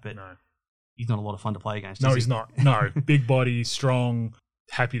had that, but he's not a lot of fun to play against. No, he's not. No, big body, strong,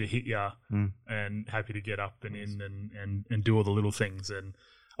 happy to hit you and happy to get up and in and do all the little things. And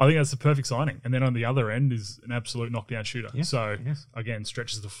I think that's the perfect signing. And then on the other end is an absolute knockdown shooter. Yeah, so, again,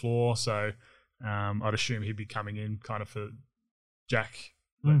 stretches the floor. So I'd assume he'd be coming in kind of for Jack,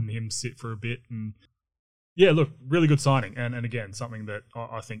 letting him sit for a bit. And, yeah, look, really good signing. And again, something that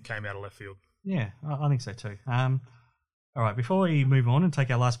I think came out of left field. Yeah, I think so too. All right, before we move on and take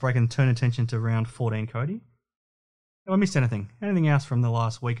our last break and turn attention to round 14, Cody, have I missed anything? Anything else from the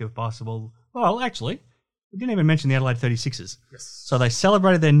last week of basketball? Well, actually, we didn't even mention the Adelaide 36ers. Yes. So they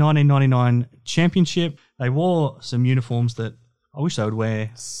celebrated their 1999 championship. They wore some uniforms that I wish they would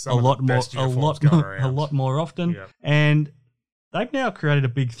wear a lot more often. Yep. And they've now created a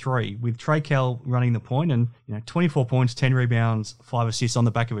big three with Trey Kell running the point and 24 points, 10 rebounds, 5 assists on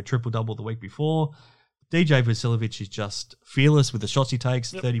the back of a triple-double the week before. DJ Vasiljevic is just fearless with the shots he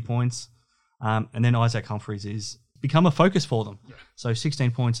takes, 30 points. And then Isaac Humphries is become a focus for them. Yeah. So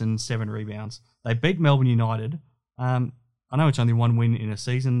 16 points and 7 rebounds. They beat Melbourne United. I know it's only 1 win in a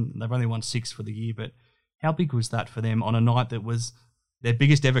season. They've only won 6 for the year, but how big was that for them on a night that was their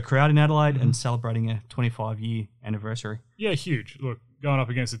biggest ever crowd in Adelaide and celebrating a 25-year anniversary. Yeah, huge. Look, going up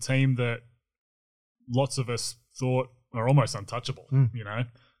against a team that lots of us thought are almost untouchable, you know.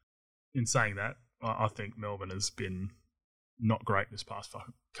 In saying that, I think Melbourne has been not great this past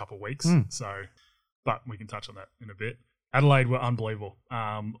couple of weeks. So, but we can touch on that in a bit. Adelaide were unbelievable.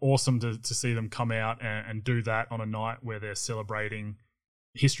 Awesome to see them come out and do that on a night where they're celebrating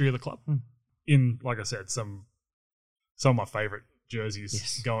history of the club. In, like I said, some of my favourite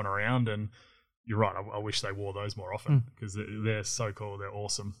jerseys going around, and you're right. I wish they wore those more often because they're so cool. They're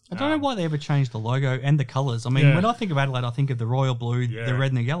awesome. I don't know why they ever changed the logo and the colours. I mean, when I think of Adelaide, I think of the royal blue, the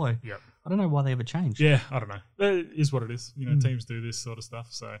red and the yellow. Yep. I don't know why they ever changed. Yeah, I don't know. It is what it is. You know, teams do this sort of stuff.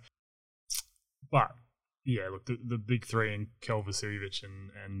 So, but yeah, look, the big three in Kel Vasiljevic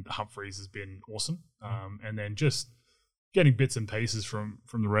and Humphreys has been awesome. And then just getting bits and pieces from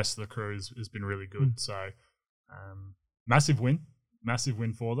the rest of the crew has been really good. So, massive win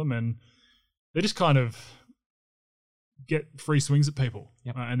for them, and they just kind of get free swings at people,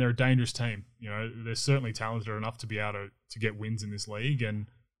 and they're a dangerous team. You know, they're certainly talented enough to be able to get wins in this league, and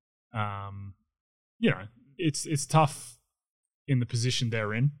you know, it's tough in the position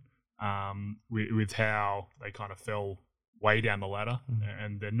they're in, with how they kind of fell way down the ladder,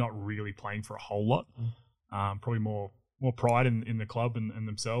 and they're not really playing for a whole lot. Probably more pride in the club and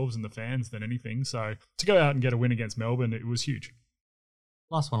themselves and the fans than anything. So to go out and get a win against Melbourne, it was huge.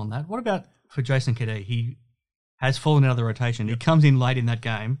 Last one on that. What about for Jason Cadee? He has fallen out of the rotation. He comes in late in that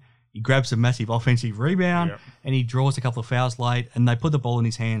game. He grabs a massive offensive rebound and he draws a couple of fouls late, and they put the ball in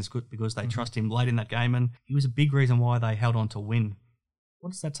his hands because they trust him late in that game, and he was a big reason why they held on to win.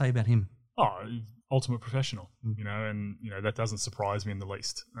 What does that say about him? Oh, ultimate professional, you know, and you know that doesn't surprise me in the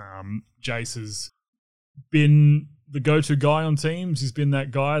least. Jace has been the go-to guy on teams. He's been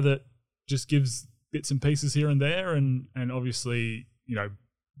that guy that just gives bits and pieces here and there, and obviously, you know,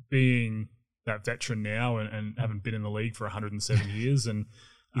 being that veteran now and having been in the league for 107 years, and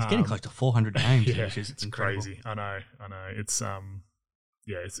he's getting close to 400 games. Yeah, which is it's incredible. crazy. I know. It's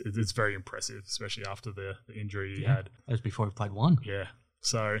it's very impressive, especially after the injury he had. That was before he played one. Yeah.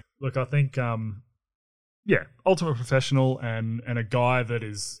 So look, I think ultimate professional and a guy that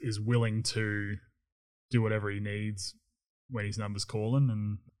is willing to do whatever he needs when his number's calling,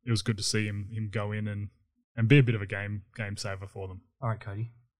 and it was good to see him go in and be a bit of a game saver for them. All right,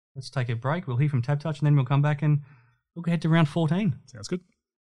 Cody. Let's take a break. We'll hear from Tap Touch, and then we'll come back and look ahead to round 14. Sounds good.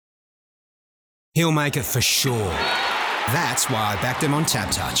 He'll make it for sure. That's why I backed him on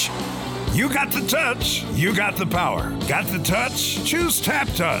Tap Touch. You got the touch. You got the power. Got the touch? Choose Tap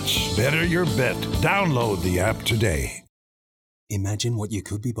Touch. Better your bet. Download the app today. Imagine what you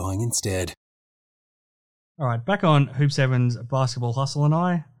could be buying instead. All right, back on Hoop 7's Basketball Hustle, and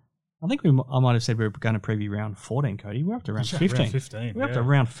I think I might have said we were going to preview round 14, Cody. We're up to round 15. Round 15. We're up to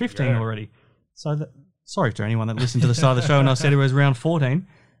round 15 already. So sorry to anyone that listened to the start of the show and I said it was round 14.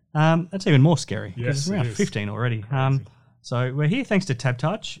 That's even more scary because it's round 15 already. So we're here thanks to Tap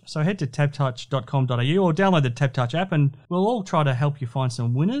Touch. So head to taptouch.com.au or download the Tap Touch app, and we'll all try to help you find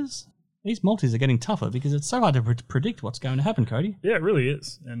some winners. These multis are getting tougher because it's so hard to predict what's going to happen, Cody. Yeah, it really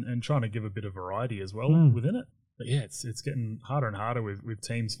is. And trying to give a bit of variety as well within it. But yeah, it's getting harder and harder with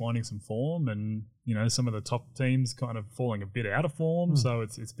teams finding some form, and you know, some of the top teams kind of falling a bit out of form. So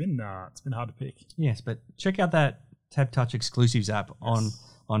it's been hard to pick. Yes, but check out that Tap Touch Exclusives app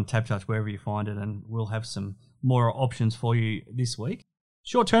on Tap Touch wherever you find it, and we'll have some more options for you this week.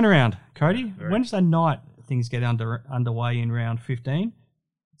 Short turnaround, Cody. Wednesday night things get underway in round 15.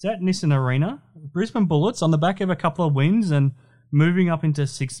 It's at Nissan Arena. Brisbane Bullets on the back of a couple of wins and moving up into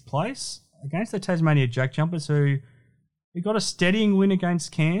 6th place against the Tasmania Jack Jumpers, who got a steadying win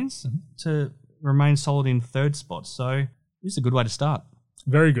against Cairns to remain solid in 3rd spot. So this is a good way to start.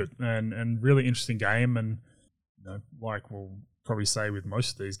 Very good and really interesting game, and you know, like we'll probably say with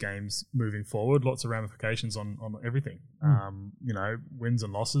most of these games moving forward, lots of ramifications on everything. You know, wins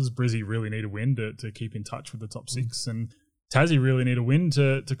and losses. Brizzy really need a win to keep in touch with the top 6, and Tassie really need a win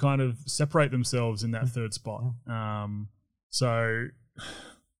to kind of separate themselves in that 3rd spot. So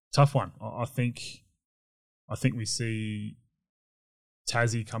tough one. I think we see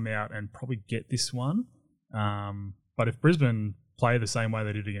Tassie come out and probably get this one. But if Brisbane play the same way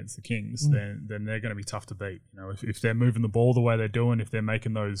they did against the Kings, then they're going to be tough to beat. You know, if they're moving the ball the way they're doing, if they're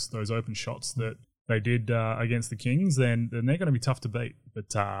making those open shots that they did against the Kings, then they're going to be tough to beat. But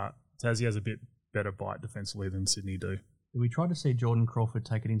Tassie has a bit better bite defensively than Sydney do. We tried to see Jordan Crawford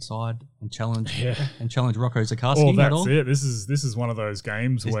take it inside and challenge Rocco Zakarsky. Well, that's it. This is one of those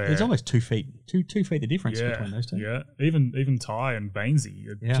games where there's almost 2 feet, two feet the difference between those two. Yeah, even Ty and Bainesy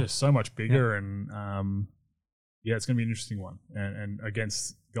are just so much bigger, and yeah, it's going to be an interesting one. And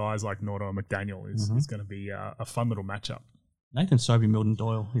against guys like Nordo and McDaniel is going to be a fun little matchup. Nathan Sobey, Milton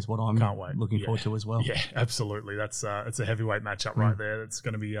Doyle is what I'm Can't wait. looking forward to as well. Yeah, absolutely. It's a heavyweight matchup right there. That's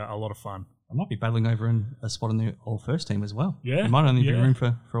going to be a lot of fun. I might be battling over in a spot in the all-first team as well. Yeah. There might only be room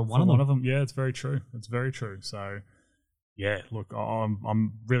for one of them. Yeah, it's very true. It's very true. So, yeah, look,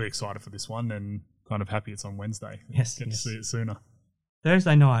 I'm really excited for this one and kind of happy it's on Wednesday. Yes, Get to see it sooner.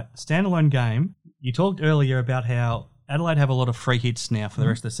 Thursday night, standalone game. You talked earlier about how Adelaide have a lot of free hits now for the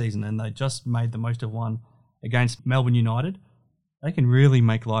rest of the season, and they just made the most of one against Melbourne United. They can really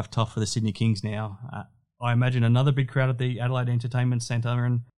make life tough for the Sydney Kings now. I imagine another big crowd at the Adelaide Entertainment Centre,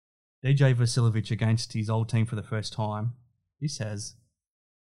 and DJ Vasiljevic against his old team for the first time. This has,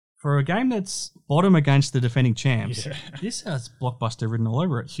 for a game that's bottom against the defending champs, this has blockbuster written all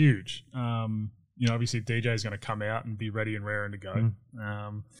over it. Huge. Obviously DJ is going to come out and be ready and raring to go.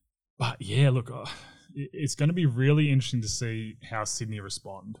 But yeah, look, it's going to be really interesting to see how Sydney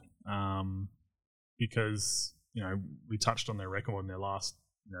respond. Because, we touched on their record in their last,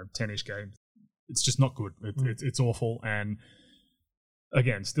 10-ish games. It's just not good. It's awful. And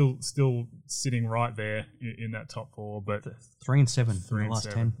again, still sitting right there in that top four, but 3-7 in the last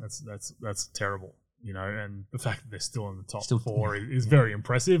 10. That's terrible, and the fact that they're still in the top four is very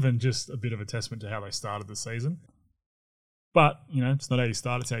impressive and just a bit of a testament to how they started the season. But, it's not how you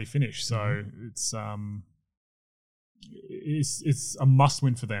start, it's how you finish. So it's a must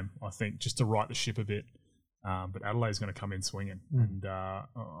win for them, I think, just to right the ship a bit. But Adelaide's going to come in swinging, and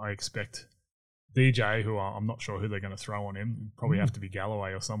I expect DJ, who I'm not sure who they're going to throw on him, probably have to be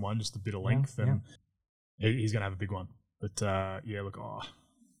Galloway or someone, just a bit of length, and he's going to have a big one. But look,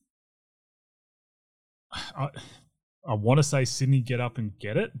 I want to say Sydney get up and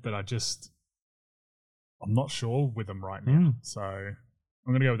get it, but I'm not sure with them right now. So I'm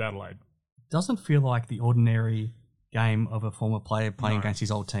going to go with Adelaide. Doesn't feel like the ordinary game of a former player playing against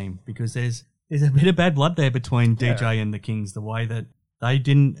his old team, because there's a bit of bad blood there between DJ and the Kings, the way that they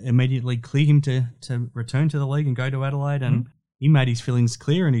didn't immediately clear him to return to the league and go to Adelaide, and he made his feelings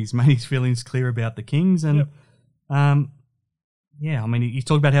clear, and he's made his feelings clear about the Kings. And he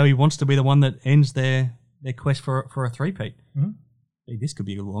talked about how he wants to be the one that ends their quest for a three-peat. This could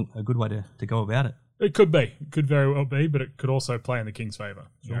be a good way to go about it. It could be. It could very well be, but it could also play in the Kings' favour.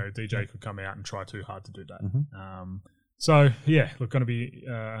 Sure. DJ could come out and try too hard to do that. Going to be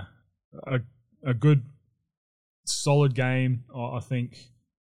a good, solid game. I think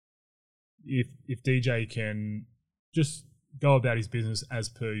if DJ can just go about his business as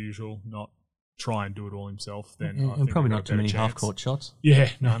per usual, not try and do it all himself, then I think probably not too many half-court shots.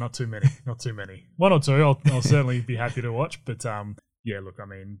 Yeah, no, not too many. Not too many. One or two, I'll certainly be happy to watch. But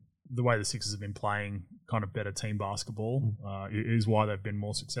the way the Sixers have been playing kind of better team basketball is why they've been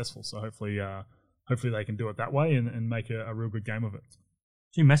more successful. So hopefully they can do it that way and make a real good game of it.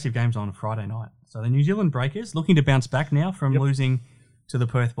 Two massive games on Friday night. So the New Zealand Breakers looking to bounce back now from losing to the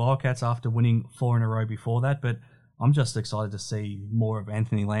Perth Wildcats after winning 4 in a row before that. But I'm just excited to see more of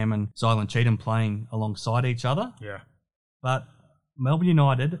Anthony Lamb and Zylan Cheatham playing alongside each other. Yeah. But Melbourne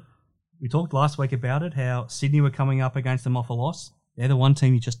United, we talked last week about it, how Sydney were coming up against them off a loss. They're the one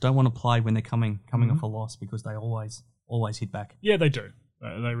team you just don't want to play when they're coming off a loss, because they always hit back. Yeah, they do.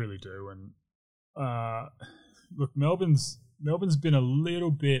 They really do. And look, Melbourne's been a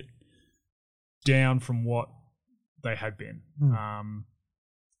little bit down from what they had been.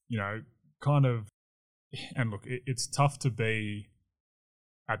 Kind of, and look, it's tough to be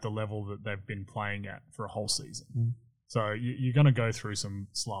at the level that they've been playing at for a whole season. So you're going to go through some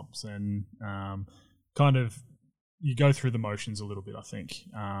slumps and kind of you go through the motions a little bit, I think.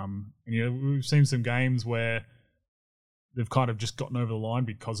 We've seen some games where they've kind of just gotten over the line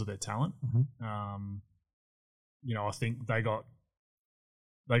because of their talent. I think they got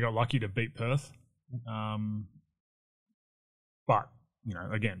lucky to beat Perth. But,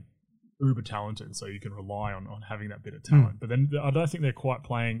 again, uber talented, so you can rely on having that bit of talent. But then I don't think they're quite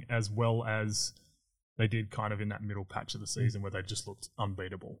playing as well as they did kind of in that middle patch of the season where they just looked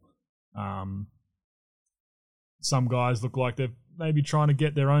unbeatable. Some guys look like they're maybe trying to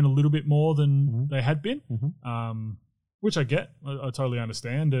get their own a little bit more than they had been, which I get. I totally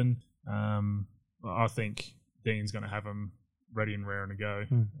understand. And I think Dean's going to have them ready and raring to go.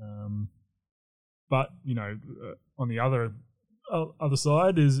 But, on the other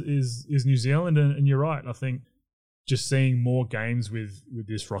side is New Zealand. And you're right. I think just seeing more games with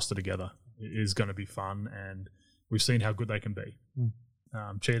this roster together is going to be fun. And we've seen how good they can be.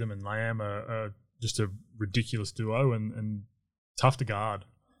 Cheatham and Lamb are just a ridiculous duo and tough to guard,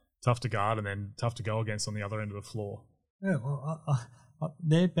 and then tough to go against on the other end of the floor. Yeah, well,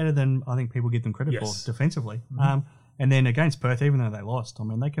 they're better than I think people give them credit Yes. for defensively. And then against Perth, even though they lost, I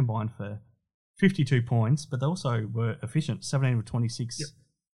mean, they combined for 52 points, but they also were efficient. 17 of 26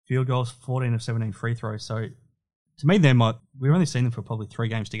 field goals, 14 of 17 free throws. So to me, we've only seen them for probably 3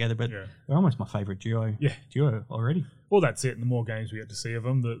 games together, but they're almost my favourite duo already. Well, that's it. And the more games we get to see of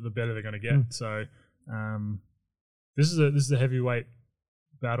them, the better they're going to get. So this is a heavyweight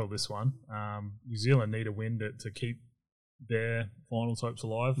battle, this one. New Zealand need a win to keep their finals hopes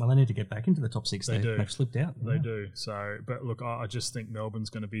alive. Well, they need to get back into the top 6. They do. They've slipped out. They do. So, but look, I just think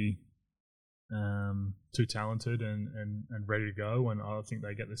Melbourne's going to be too talented and ready to go, and I think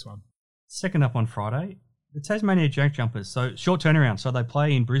they get this one. Second up on Friday, the Tasmania Jack Jumpers. So short turnaround. So they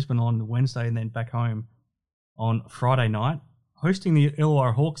play in Brisbane on Wednesday and then back home on Friday night, hosting the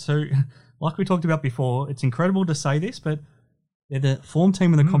Illawarra Hawks, who, like we talked about before, it's incredible to say this, but they're the form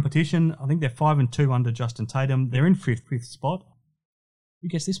team in the competition. I think they're 5-2 under Justin Tatum. They're in fifth spot. Who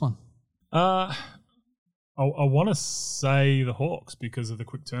gets this one? I want to say the Hawks because of the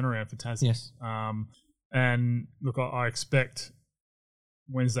quick turnaround for Tassie. Yes. And look, I expect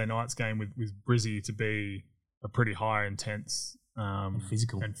Wednesday night's game with Brizzy to be a pretty high intense And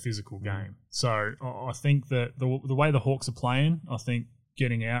physical game. So I think that the way the Hawks are playing, I think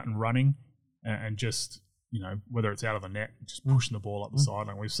getting out and running and just, whether it's out of the net, just pushing the ball up the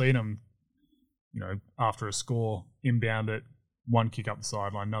sideline. We've seen them, after a score, inbound it, one kick up the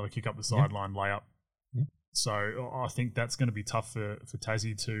sideline, another kick up the sideline, layup. Yeah. So I think that's going to be tough for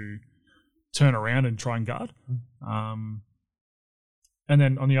Tassie to turn around and try and guard. And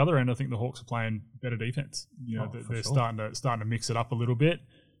then on the other end, I think the Hawks are playing better defense. They're starting to mix it up a little bit.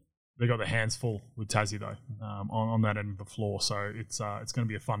 They got their hands full with Tassie though, on that end of the floor. So it's going to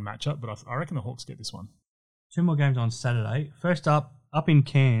be a fun matchup. But I reckon the Hawks get this one. 2 more games on Saturday. First up in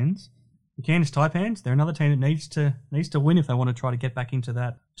Cairns, the Cairns Taipans. They're another team that needs to win if they want to try to get back into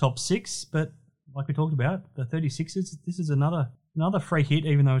that top 6. But like we talked about, the 36ers. This is another free hit,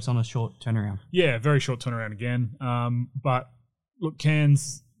 even though it's on a short turnaround. Yeah, very short turnaround again. But look,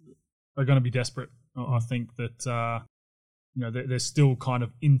 Cairns are going to be desperate. I think that they're still kind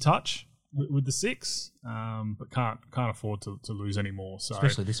of in touch with the 6, but can't afford to lose anymore. So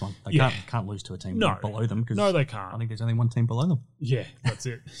especially this one, they can't lose to a team below them. No, they can't. I think there's only one team below them. Yeah, that's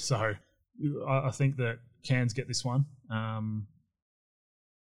it. So I think that Cairns get this one.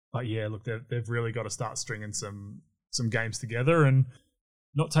 But yeah, look, they've really got to start stringing some games together and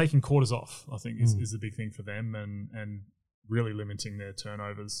not taking quarters off. I think is the big thing for them, and really limiting their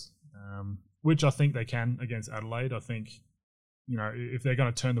turnovers, which I think they can against Adelaide. I think, if they're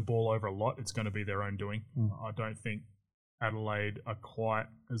going to turn the ball over a lot, it's going to be their own doing. I don't think Adelaide are quite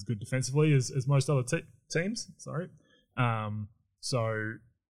as good defensively as most other teams. Sorry. So,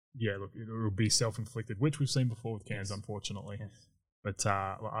 yeah, look, it will be self-inflicted, which we've seen before with Cairns, unfortunately. Yes. But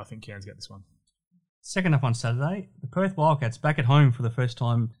I think Cairns get this one. Second up on Saturday, the Perth Wildcats back at home for the first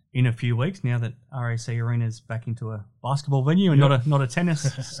time in a few weeks now that RAC Arena is back into a basketball venue and not a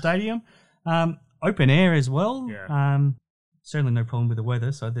tennis stadium. Open air as well. Yeah. Certainly no problem with the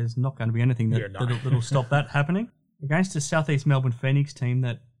weather, so there's not going to be anything that'll stop that happening. Against a Southeast Melbourne Phoenix team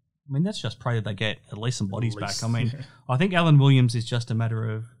that, let's just pray that they get at least some bodies back. I think Alan Williams is just a matter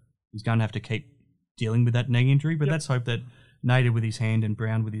of he's going to have to keep dealing with that knee injury, but let's hope that Nader with his hand and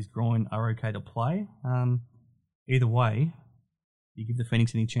Brown with his groin are okay to play. Either way, you give the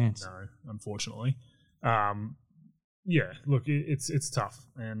Phoenix any chance? No, unfortunately. Yeah, look, it's tough,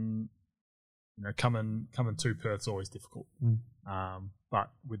 and coming to Perth's always difficult. But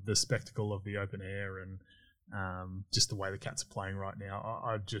with the spectacle of the open air and just the way the Cats are playing right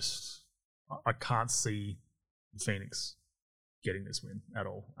now, I can't see Phoenix getting this win at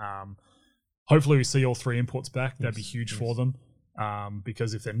all. Hopefully we see all 3 imports back. That'd be huge for them.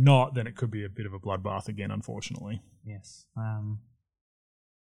 Because if they're not, then it could be a bit of a bloodbath again, unfortunately. Yes.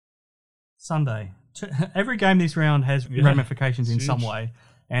 Sunday. Every game this round has ramifications in some way,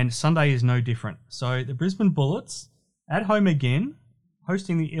 and Sunday is no different. So the Brisbane Bullets at home again,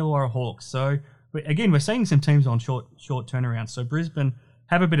 hosting the Illawarra Hawks. So again, we're seeing some teams on short turnaround. So Brisbane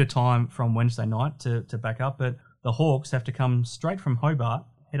have a bit of time from Wednesday night to back up, but the Hawks have to come straight from Hobart,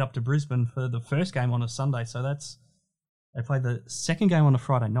 head up to Brisbane for the first game on a Sunday. So they play the second game on a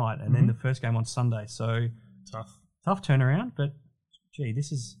Friday night and then the first game on Sunday. So tough turnaround, but gee,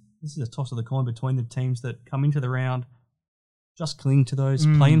 this is a toss of the coin between the teams that come into the round just cling to those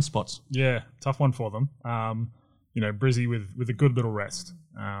play-in spots. Yeah, tough one for them. Brizzy with a good little rest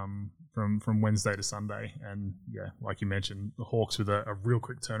from Wednesday to Sunday, and yeah, like you mentioned, the Hawks with a real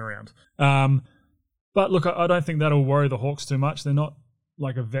quick turnaround. But look, I don't think that'll worry the Hawks too much. They're not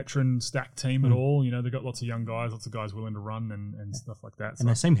like a veteran stacked team at all. You know, they've got lots of young guys, lots of guys willing to run and stuff like that. And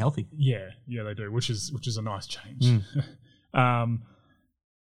they seem healthy. Yeah, they do, which is a nice change.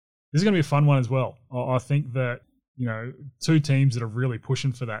 This is going to be a fun one as well. I think that, you know, two teams that are really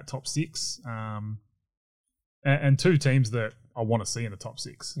pushing for that top six, and two teams that I want to see in the top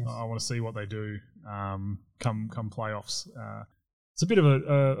six. Yes. I want to see what they do come playoffs. It's a bit of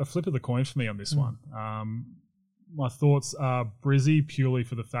a flip of the coin for me on this one. My thoughts are Brizzy purely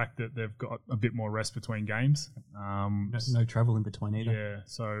for the fact that they've got a bit more rest between games. No travel in between either. Yeah,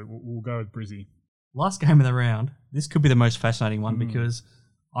 so we'll go with Brizzy. Last game of the round. This could be the most fascinating one because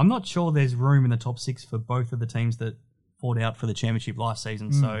I'm not sure there's room in the top six for both of the teams that fought out for the championship last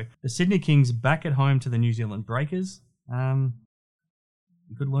season. So the Sydney Kings back at home to the New Zealand Breakers.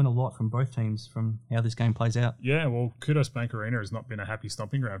 You could learn a lot from both teams from how this game plays out. Yeah, well, Kudos Bank Arena has not been a happy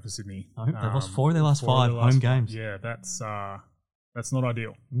stomping ground for Sydney. No, they've lost 4 of their last 5 home games. Yeah, that's not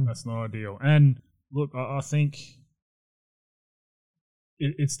ideal. That's not ideal. And look, I think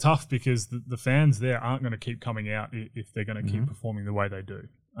it's tough because the fans there aren't going to keep coming out if they're going to keep performing the way they do.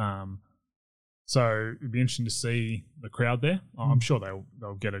 So it'd be interesting to see the crowd there. I'm sure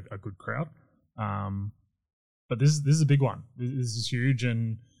they'll get a good crowd. But this is a big one. This is huge,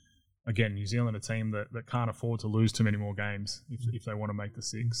 and again, New Zealand, a team that can't afford to lose too many more games if they want to make the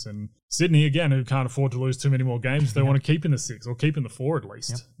six, and Sydney again, who can't afford to lose too many more games if they want to keep in the six or keep in the 4 at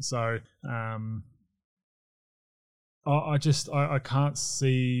least. Yep. So I can't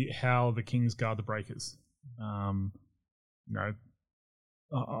see how the Kings guard the Breakers. I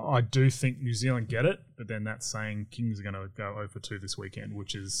do think New Zealand get it, but then that's saying Kings are going to go 0 for 2 this weekend,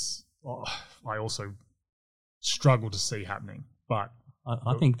 which is I also struggle to see happening. But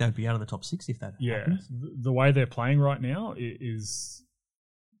I think they'd be out of the top 6 if that happens. The way they're playing right now is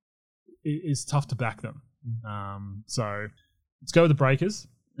tough to back them. So let's go with the Breakers.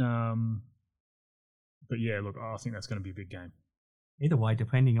 But yeah, look, I think that's going to be a big game. Either way,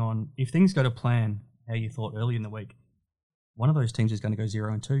 depending on if things go to plan, how you thought early in the week, one of those teams is going to go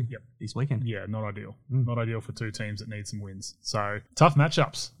 0-2 this weekend. Yeah, not ideal. Not ideal for two teams that need some wins. So tough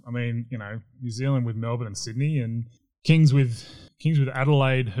matchups. I mean, you know, New Zealand with Melbourne and Sydney, and Kings with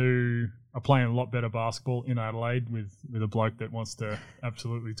Adelaide, who are playing a lot better basketball in Adelaide with a bloke that wants to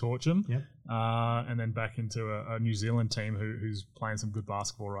absolutely torch them. Yep. And then back into a New Zealand team who's playing some good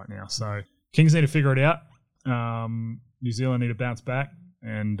basketball right now. So Kings need to figure it out. New Zealand need to bounce back,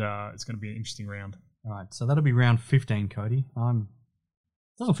 and it's going to be an interesting round. All right, so that'll be round 15, Cody.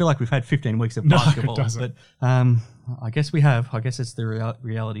 Doesn't feel like we've had 15 weeks of basketball, it doesn't. But I guess we have. I guess it's the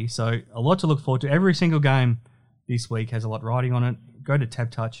reality. So a lot to look forward to. Every single game this week has a lot riding on it. Go to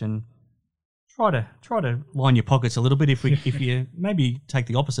Tab Touch and try to line your pockets a little bit. If you maybe take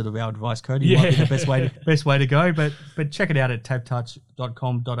the opposite of our advice, Cody, might be the best way to go. But check it out at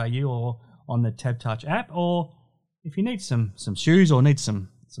tabtouch.com.au or on the Tab Touch app. Or if you need some shoes or need some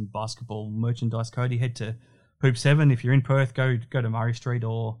basketball merchandise, Cody, head to Hoop 7. If you're in Perth, go to Murray Street,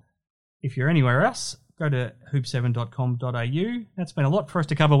 or if you're anywhere else, go to hoop7.com.au. That's been a lot for us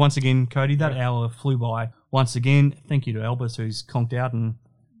to cover once again, Cody. That hour flew by once again. Thank you to Elvis, who's conked out and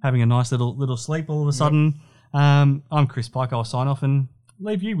having a nice little sleep all of a sudden. I'm Chris Pike. I'll sign off and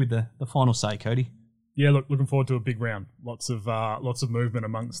leave you with the final say, Cody. Yeah, looking forward to a big round. Lots of movement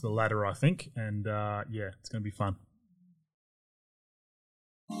amongst the ladder, I think, and it's going to be fun.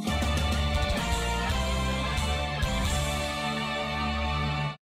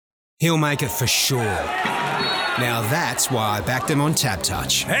 He'll make it for sure. Now that's why I backed him on Tab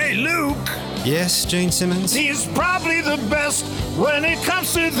Touch. Hey, Luke! Yes, Gene Simmons? He's probably the best when it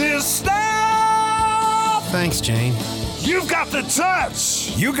comes to this stuff! Thanks, Gene. You've got the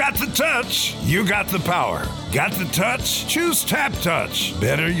touch! You got the touch, you got the power. Got the touch? Choose Tab Touch.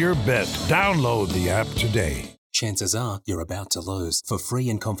 Better your bet. Download the app today. Chances are you're about to lose. For free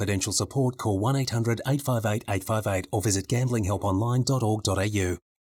and confidential support, call 1-800-858-858 or visit gamblinghelponline.org.au.